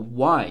ability. But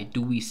why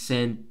do we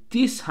send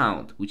this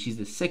hound, which is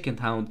the second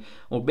hound,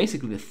 or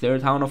basically the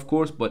third hound of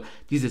course, but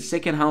this is the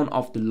second hound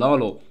of the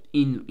Lalo,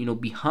 in, you know,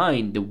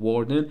 behind the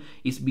warden?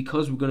 Is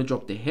because we're gonna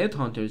drop the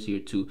headhunters here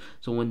too.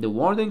 So when the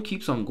warden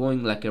keeps on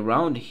going like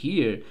around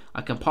here,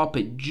 I can pop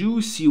a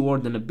juicy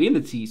warden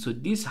ability, so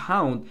this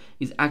hound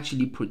is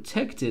actually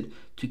protected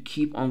to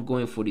keep on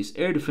going for this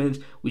air defense,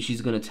 which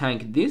is gonna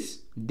tank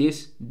this,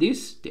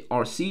 the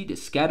RC, the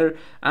scatter,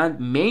 and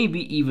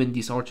maybe even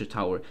this archer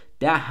tower.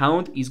 That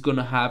hound is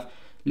gonna have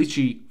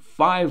literally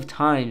 5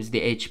 times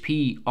the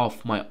HP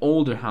of my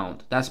older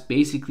hound. That's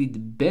basically the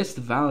best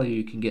value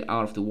you can get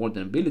out of the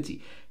warden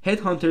ability.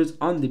 Headhunters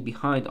on the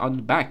behind, on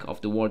the back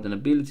of the warden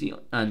ability,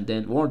 and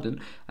then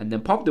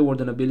pop the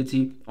warden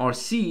ability.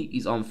 RC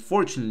is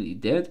unfortunately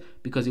dead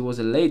because it was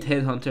a late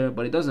headhunter,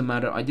 but it doesn't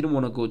matter. I didn't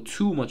want to go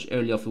too much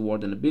early off the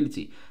warden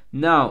ability.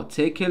 Now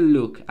take a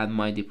look at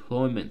my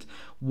deployment.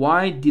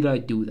 Why did I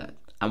do that?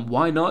 And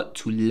why not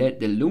to let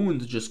the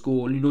loons just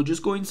go, you know,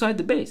 just go inside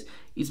the base?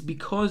 It's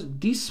because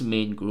this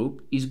main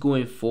group is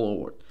going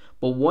forward.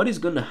 But what is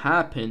going to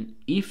happen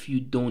if you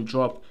don't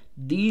drop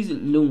these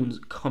loons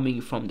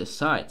coming from the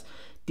sides?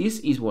 This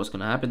is what's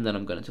going to happen that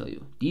I'm going to tell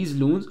you. These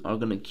loons are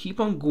going to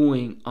keep on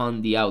going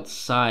on the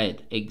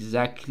outside.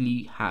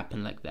 Exactly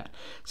happen like that.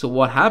 So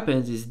what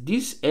happens is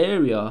this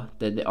area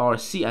that the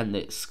RC and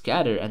the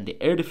scatter and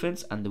the air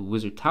defense and the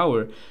wizard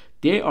tower,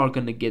 they are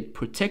going to get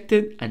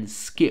protected and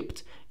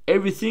skipped.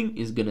 Everything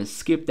is gonna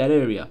skip that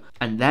area,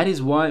 and that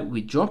is why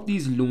we drop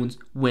these loons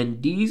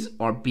when these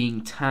are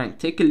being tanked.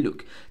 Take a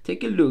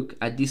look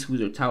at this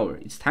wizard tower.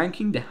 It's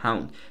tanking the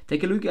hound.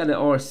 Take a look at the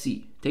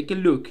RC. Take a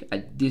look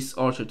at this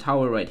archer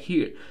tower right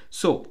here.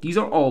 So these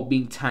are all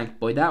being tanked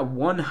by that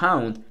one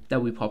hound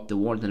that we popped the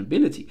warden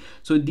ability.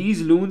 So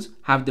these loons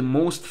have the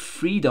most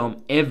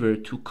freedom ever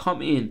to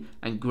come in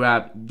and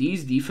grab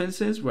these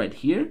defenses right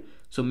here.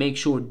 So make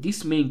sure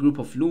this main group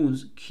of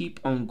loons keep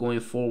on going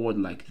forward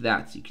like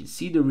that. You can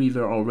see the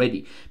river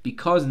already,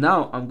 because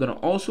now I'm gonna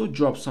also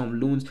drop some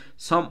loons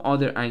some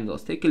other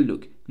angles. Take a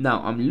look.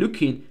 Now I'm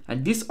looking,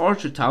 and this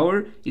archer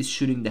tower is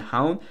shooting the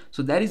hound,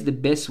 so that is the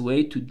best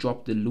way to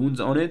drop the loons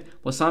on it,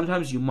 but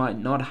sometimes you might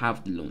not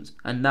have the loons.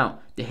 And now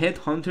the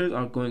headhunters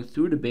are going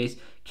through the base.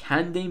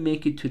 Can they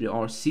make it to the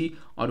RC?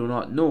 I do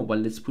not know, but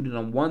let's put it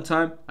on one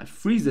time. I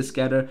freeze the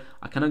scatter.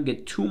 I cannot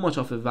get too much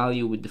of a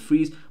value with the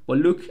freeze, but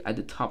look at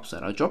the top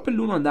side. I drop a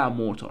loon on that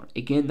mortar.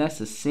 Again, that's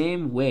the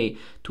same way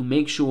to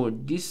make sure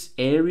this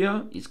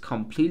area is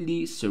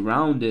completely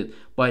surrounded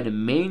by the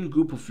main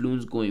group of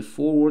loons going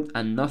forward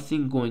and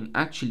nothing going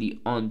actually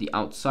on the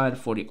outside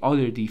for the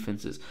other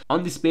defenses.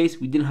 On this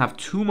base, we didn't have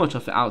too much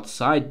of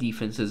outside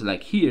defenses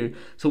like here,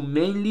 so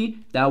mainly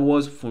that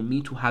was for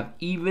me to have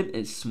even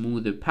a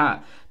smoother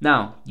path.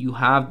 Now you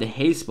have the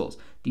haste spells.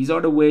 These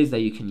are the ways that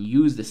you can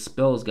use the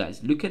spells,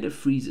 guys. Look at the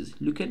freezes,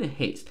 look at the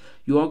haste.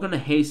 You are gonna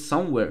haste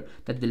somewhere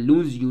that the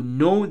loons, you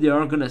know, they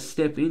are gonna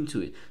step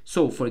into it.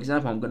 So for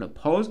example, I'm gonna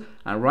pause,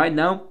 and right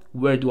now,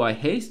 where do I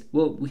haste?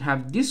 Well, we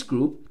have this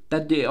group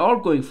that they are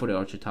going for the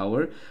archer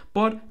tower,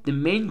 but the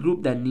main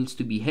group that needs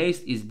to be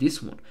haste is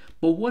this one.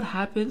 But what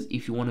happens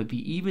if you want to be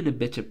even a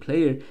better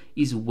player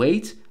is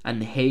wait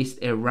and haste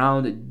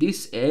around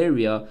this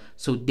area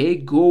so they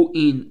go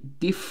in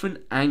different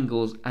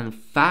angles and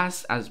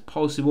fast as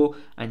possible,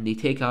 and they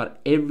take out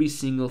every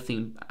single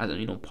thing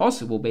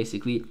possible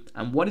basically.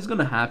 And what is going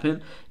to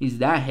happen is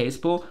that haste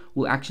spell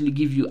will actually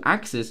give you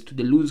access to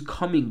the loons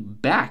coming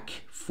back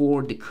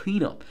for the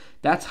cleanup.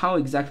 That's how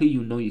exactly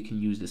you know you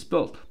can use the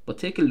spell. But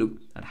take a look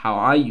at how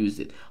I use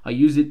it. I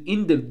use it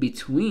in the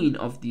between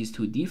of these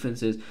two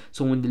defenses,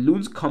 so when the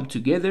loons come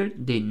together,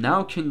 they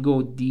now can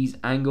go these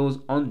angles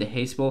on the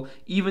haste spell.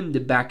 Even the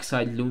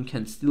backside loon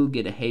can still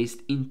get a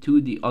haste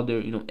into the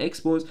other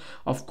expos.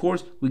 Of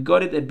course, we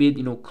got it a bit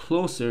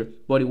closer,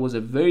 but it was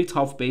a very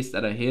tough base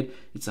that I hit.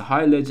 It's a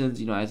high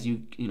legends, as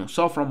you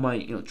saw from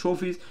my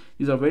trophies.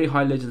 These are very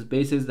high legends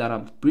bases that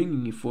I'm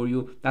bringing you for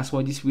you. That's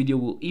why this video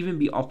will even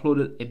be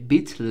uploaded a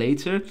bit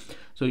later,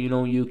 so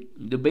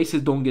the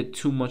bases don't get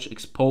too much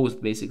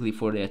exposed basically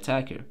for the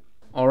attacker.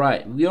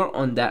 Alright, we are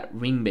on that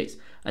ring base,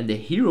 and the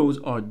heroes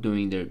are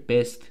doing their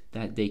best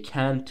that they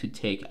can to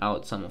take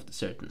out some of the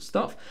certain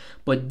stuff.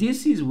 But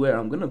this is where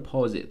I'm gonna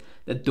pause it,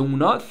 that do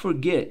not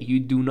forget you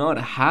do not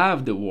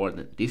have the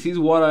warden. This is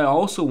what I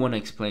also want to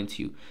explain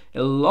to you.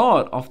 A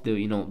lot of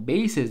the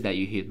bases that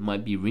you hit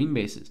might be ring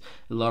bases.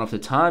 A lot of the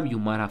time you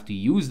might have to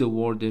use the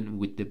warden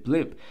with the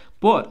blimp,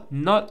 but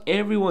not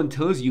everyone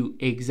tells you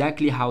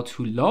exactly how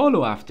to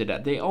Lalo after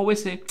that. They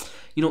always say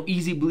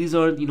easy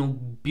blizzard,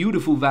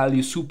 beautiful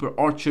value, super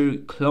archer,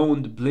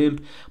 cloned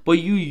blimp, but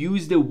you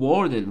use the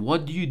warden.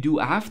 What do you do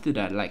after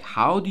that? Like,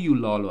 how do you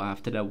Lalo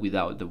after that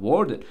without the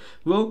warden?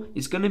 Well,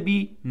 it's gonna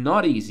be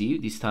not easy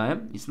this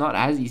time. It's not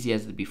as easy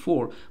as the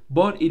before,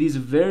 but it is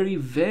very,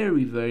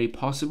 very, very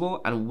possible,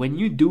 and when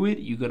you do it,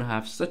 you're gonna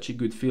have such a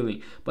good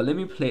feeling. But let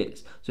me play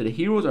this. So the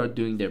heroes are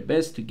doing their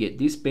best to get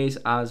this base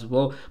as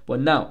well,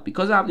 but now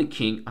because I have the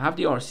king, I have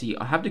the RC,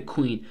 I have the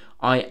queen,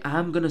 I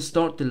am gonna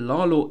start the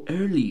Lalo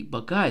early.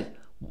 But guys,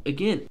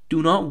 again,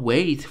 do not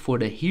wait for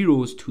the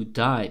heroes to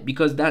die,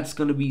 because that's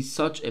gonna be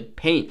such a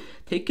pain.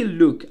 Take a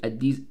look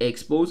at these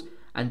expos,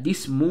 and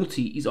this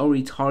multi is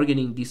already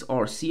targeting this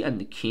RC and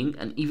the king,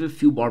 and even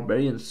few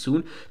barbarians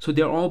soon, so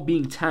they're all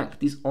being tanked.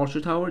 This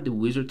archer tower, the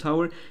wizard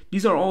tower,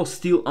 these are all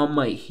still on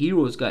my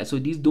heroes, guys, so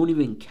these don't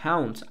even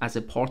count as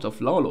a part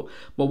of Lalo.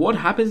 But what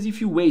happens if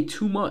you wait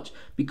too much?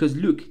 Because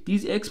look,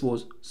 these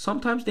expos,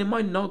 sometimes they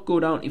might not go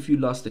down if you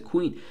lost the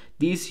queen.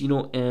 These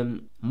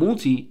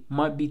multi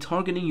might be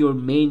targeting your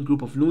main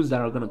group of loons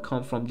that are gonna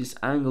come from this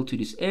angle to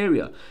this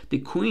area. The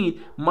queen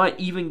might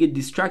even get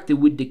distracted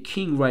with the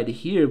king right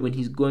here when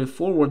he's going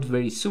forward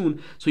very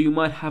soon, so you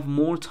might have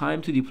more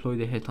time to deploy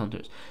the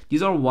headhunters.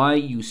 These are why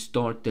you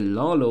start the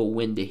Lalo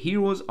when the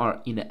heroes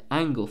are in an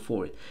angle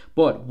for it.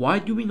 But why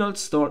do we not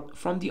start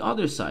from the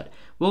other side?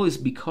 Well, it's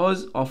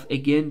because of,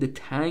 again, the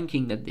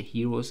tanking that the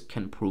heroes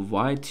can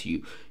provide to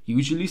you.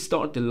 Usually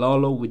start the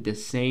Lalo with the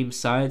same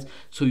sides,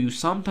 so you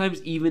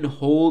sometimes even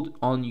hold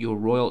on your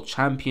royal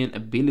champion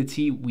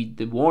ability with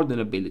the warden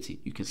ability.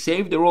 You can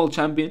save the royal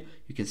champion,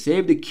 you can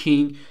save the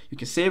king, you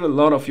can save a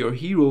lot of your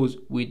heroes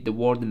with the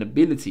warden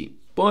ability.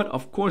 But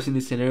of course, in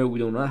this scenario, we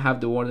do not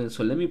have the warden,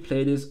 so let me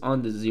play this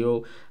on the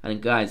 0.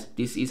 And guys,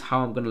 this is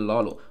how I'm gonna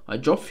Lalo. I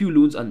drop few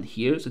loons on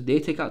here, so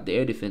they take out the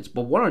air defense.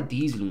 But what are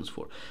these loons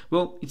for?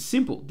 Well, it's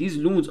simple. These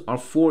loons are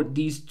for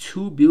these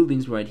two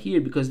buildings right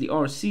here, because the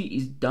RC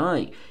is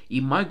dying.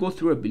 It might go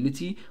through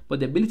ability, but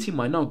the ability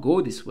might not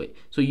go this way.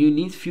 So you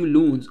need few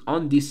loons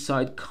on this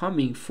side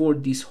coming for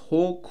this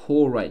whole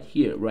core right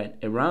here, right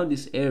around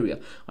this area.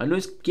 I know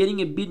it's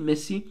getting a bit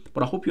messy,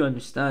 but I hope you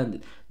understand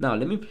it. Now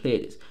let me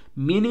play this.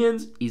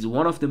 Minions is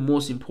one of the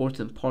most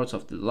important parts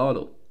of the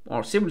Lalo.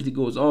 Our stability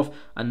goes off,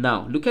 and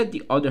now look at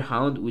the other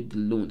hound with the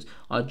loons.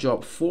 I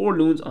drop 4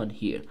 loons on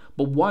here.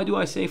 But why do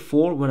I say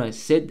 4 when I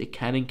said the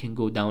cannon can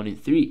go down in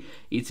 3?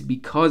 It's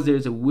because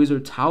there's a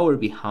wizard tower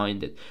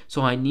behind it.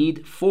 So I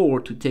need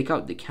 4 to take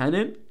out the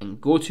cannon and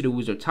go to the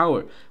wizard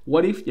tower.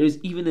 What if there's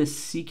even a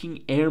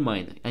seeking air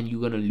mine and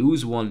you're gonna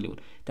lose 1 loon?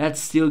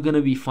 That's still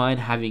gonna be fine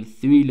having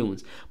 3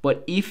 loons.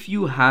 But if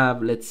you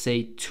have, let's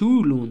say,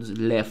 2 loons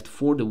left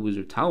for the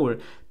wizard tower,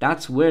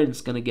 that's where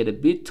it's gonna get a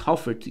bit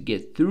tougher to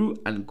get through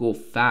and go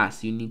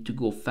fast. You need to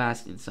go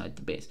fast inside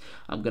the base.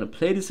 I'm gonna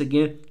play this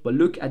again, but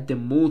look at the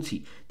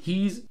multi.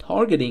 He's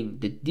targeting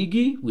the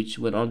Diggy, which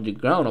went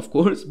underground of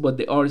course, but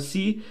the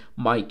RC,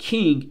 my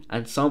king,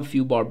 and some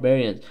few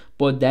barbarians.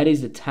 But that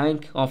is the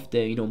tank of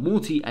the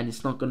multi, and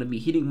it's not gonna be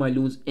hitting my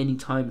loons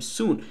anytime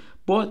soon.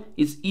 But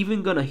it's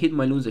even gonna hit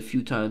my loons a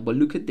few times. But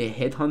look at the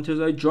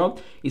headhunters I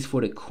dropped is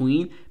for the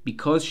queen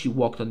because she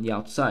walked on the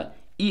outside.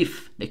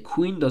 If the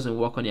queen doesn't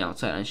walk on the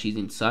outside and she's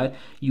inside,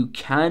 you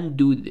can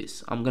do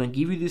this. I'm gonna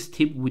give you this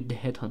tip with the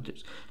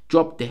headhunters.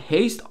 Drop the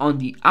haste on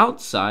the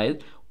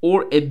outside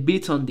or a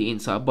bit on the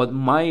inside, but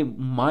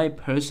my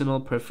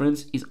personal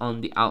preference is on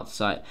the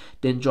outside.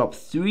 Then drop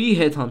 3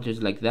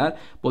 headhunters like that,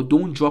 but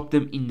don't drop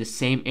them in the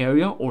same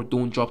area or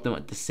don't drop them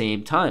at the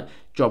same time.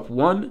 Drop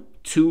 1,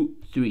 2,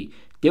 3.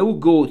 They will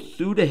go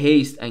through the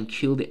haste and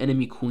kill the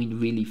enemy queen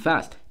really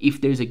fast. If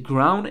there's a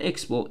ground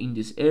expo in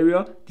this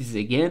area, this is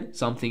again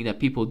something that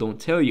people don't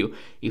tell you.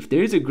 If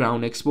there is a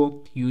ground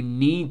expo, you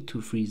need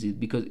to freeze it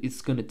because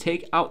it's gonna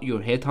take out your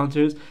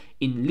headhunters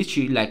in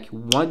literally like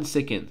 1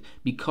 second.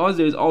 Because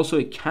there's also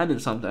a cannon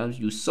sometimes.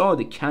 You saw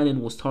the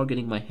cannon was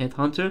targeting my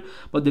headhunter,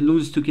 but the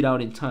loons took it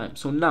out in time.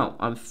 So now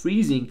I'm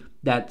freezing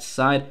that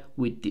side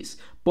with this.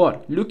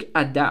 But look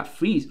at that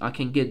freeze. I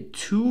can get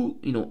 2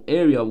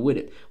 area with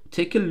it.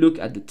 Take a look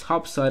at the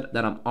top side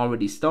that I'm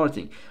already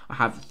starting. I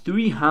have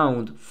 3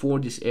 hound for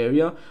this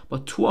area,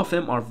 but 2 of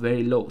them are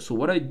very low. So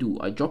what I do,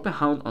 I drop a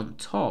hound on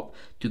top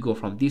to go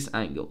from this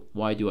angle.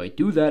 Why do I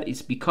do that?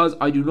 It's because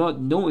I do not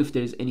know if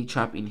there's any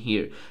trap in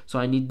here. So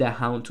I need the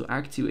hound to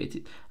activate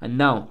it. And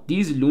now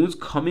these loons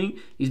coming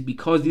is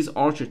because this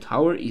archer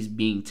tower is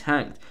being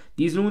tanked.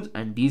 These loons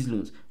and these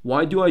loons.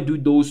 Why do I do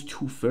those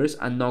 2 first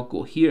and not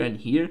go here and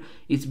here?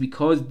 It's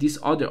because this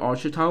other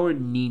archer tower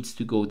needs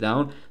to go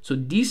down. So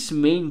this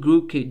main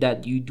group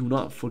that you do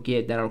not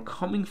forget that are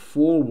coming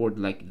forward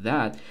like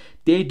that,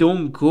 they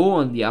don't go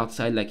on the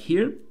outside like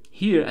here,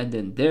 and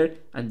then there,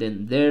 and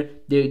then there.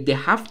 They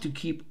have to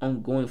keep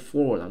on going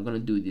forward. I'm gonna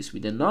do this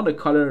with another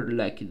color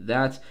like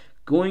that,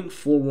 going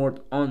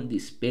forward on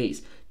this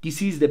base. This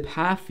is the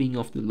pathing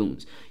of the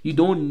loons. You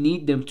don't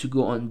need them to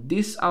go on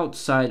this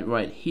outside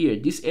right here.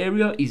 This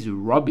area is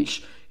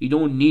rubbish. You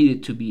don't need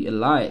it to be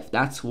alive.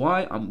 That's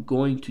why I'm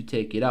going to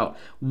take it out.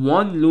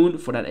 1 loon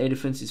for that air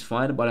defense is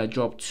fine, but I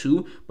dropped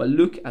 2. But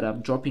look at,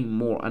 I'm dropping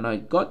more, and I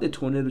got the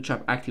tornado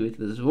trap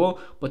activated as well.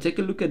 But take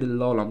a look at the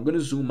Lalo. I'm gonna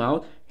zoom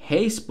out.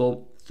 Haste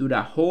bow through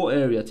that whole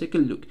area. Take a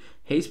look.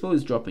 Haste bow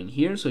is dropping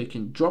here, so you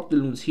can drop the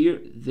loons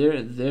here,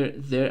 there, there,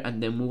 there,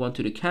 and then move on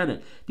to the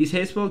cannon. This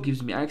haste bow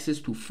gives me access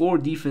to 4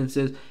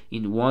 defenses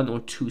in 1 or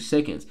 2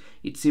 seconds.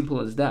 It's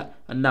simple as that.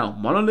 And now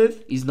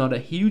monolith is not a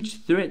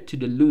huge threat to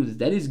the loons.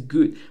 That is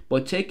good.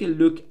 But take a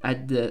look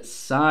at the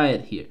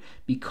side here.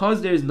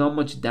 Because there is not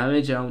much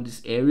damage around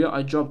this area,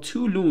 I dropped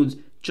 2 loons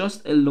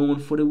just alone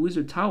for the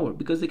wizard tower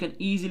because they can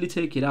easily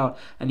take it out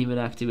and even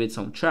activate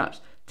some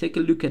traps. Take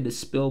a look at the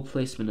spell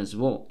placement as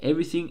well.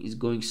 Everything is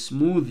going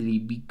smoothly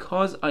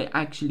because I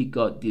actually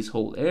got this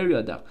whole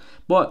area down.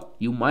 But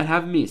you might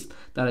have missed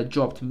that I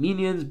dropped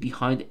minions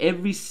behind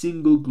every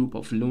single group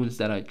of loons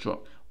that I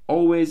dropped.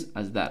 Always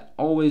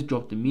always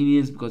drop the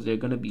minions because they're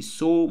gonna be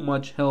so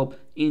much help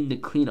in the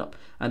cleanup.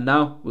 And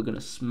now we're gonna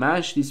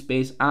smash this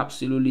base.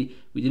 Absolutely,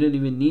 we didn't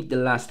even need the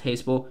last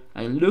haste bow.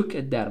 And look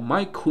at that,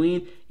 my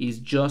queen is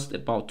just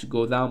about to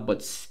go down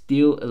but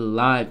still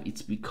alive.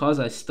 It's because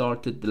I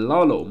started the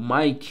Lalo.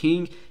 My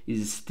king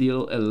is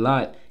still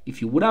alive.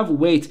 If you would have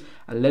waited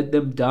and let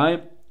them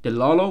die, the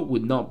Lalo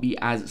would not be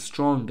as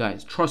strong,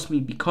 guys. Trust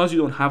me, because you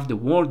don't have the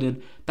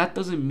warden, that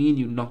doesn't mean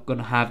you're not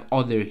gonna have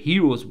other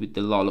heroes with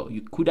the Lalo. You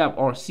could have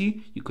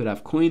RC, you could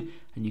have queen,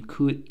 and you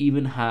could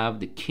even have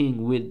the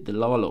king with the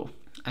Lalo.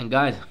 And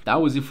guys,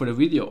 that was it for the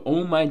video.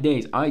 Oh my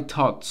days, I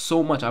talked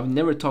so much. I've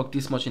never talked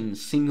this much in a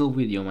single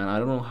video, man. I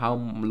don't know how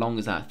long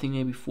is that. I think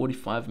maybe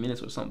 45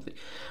 minutes or something.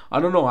 I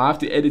don't know. I have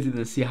to edit it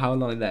and see how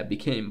long that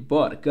became.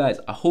 But guys,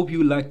 I hope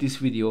you liked this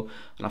video.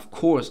 And of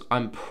course,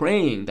 I'm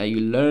praying that you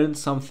learned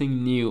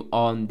something new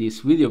on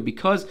this video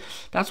because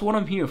that's what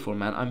I'm here for,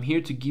 man. I'm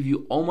here to give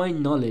you all my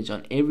knowledge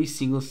on every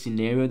single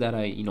scenario that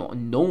I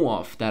know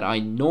of, that I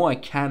know I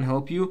can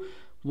help you.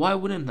 Why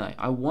wouldn't I?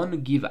 I want to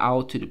give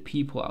out to the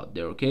people out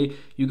there, okay?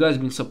 You guys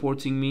have been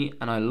supporting me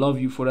and I love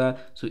you for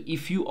that. So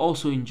if you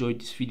also enjoyed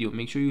this video,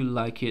 make sure you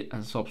like it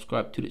and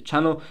subscribe to the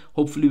channel.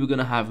 Hopefully we're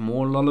gonna have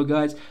more Lalo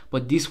guys,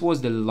 but this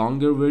was the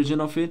longer version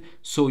of it.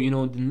 So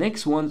the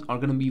next ones are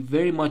gonna be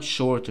very much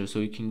shorter, so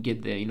you can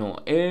get the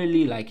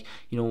early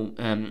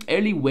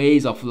early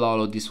ways of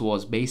Lalo. This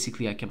was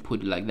basically, I can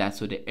put it like that,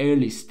 so the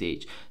early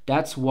stage.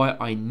 That's why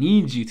I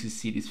need you to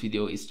see this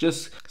video. It's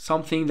just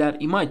something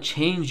that it might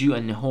change you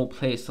and the whole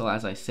playstyle,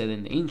 as I said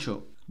in the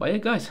intro. But yeah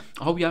guys,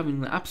 I hope you're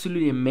having an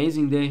absolutely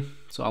amazing day.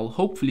 So I'll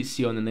hopefully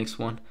see you on the next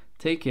one.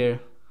 Take care.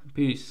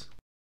 Peace.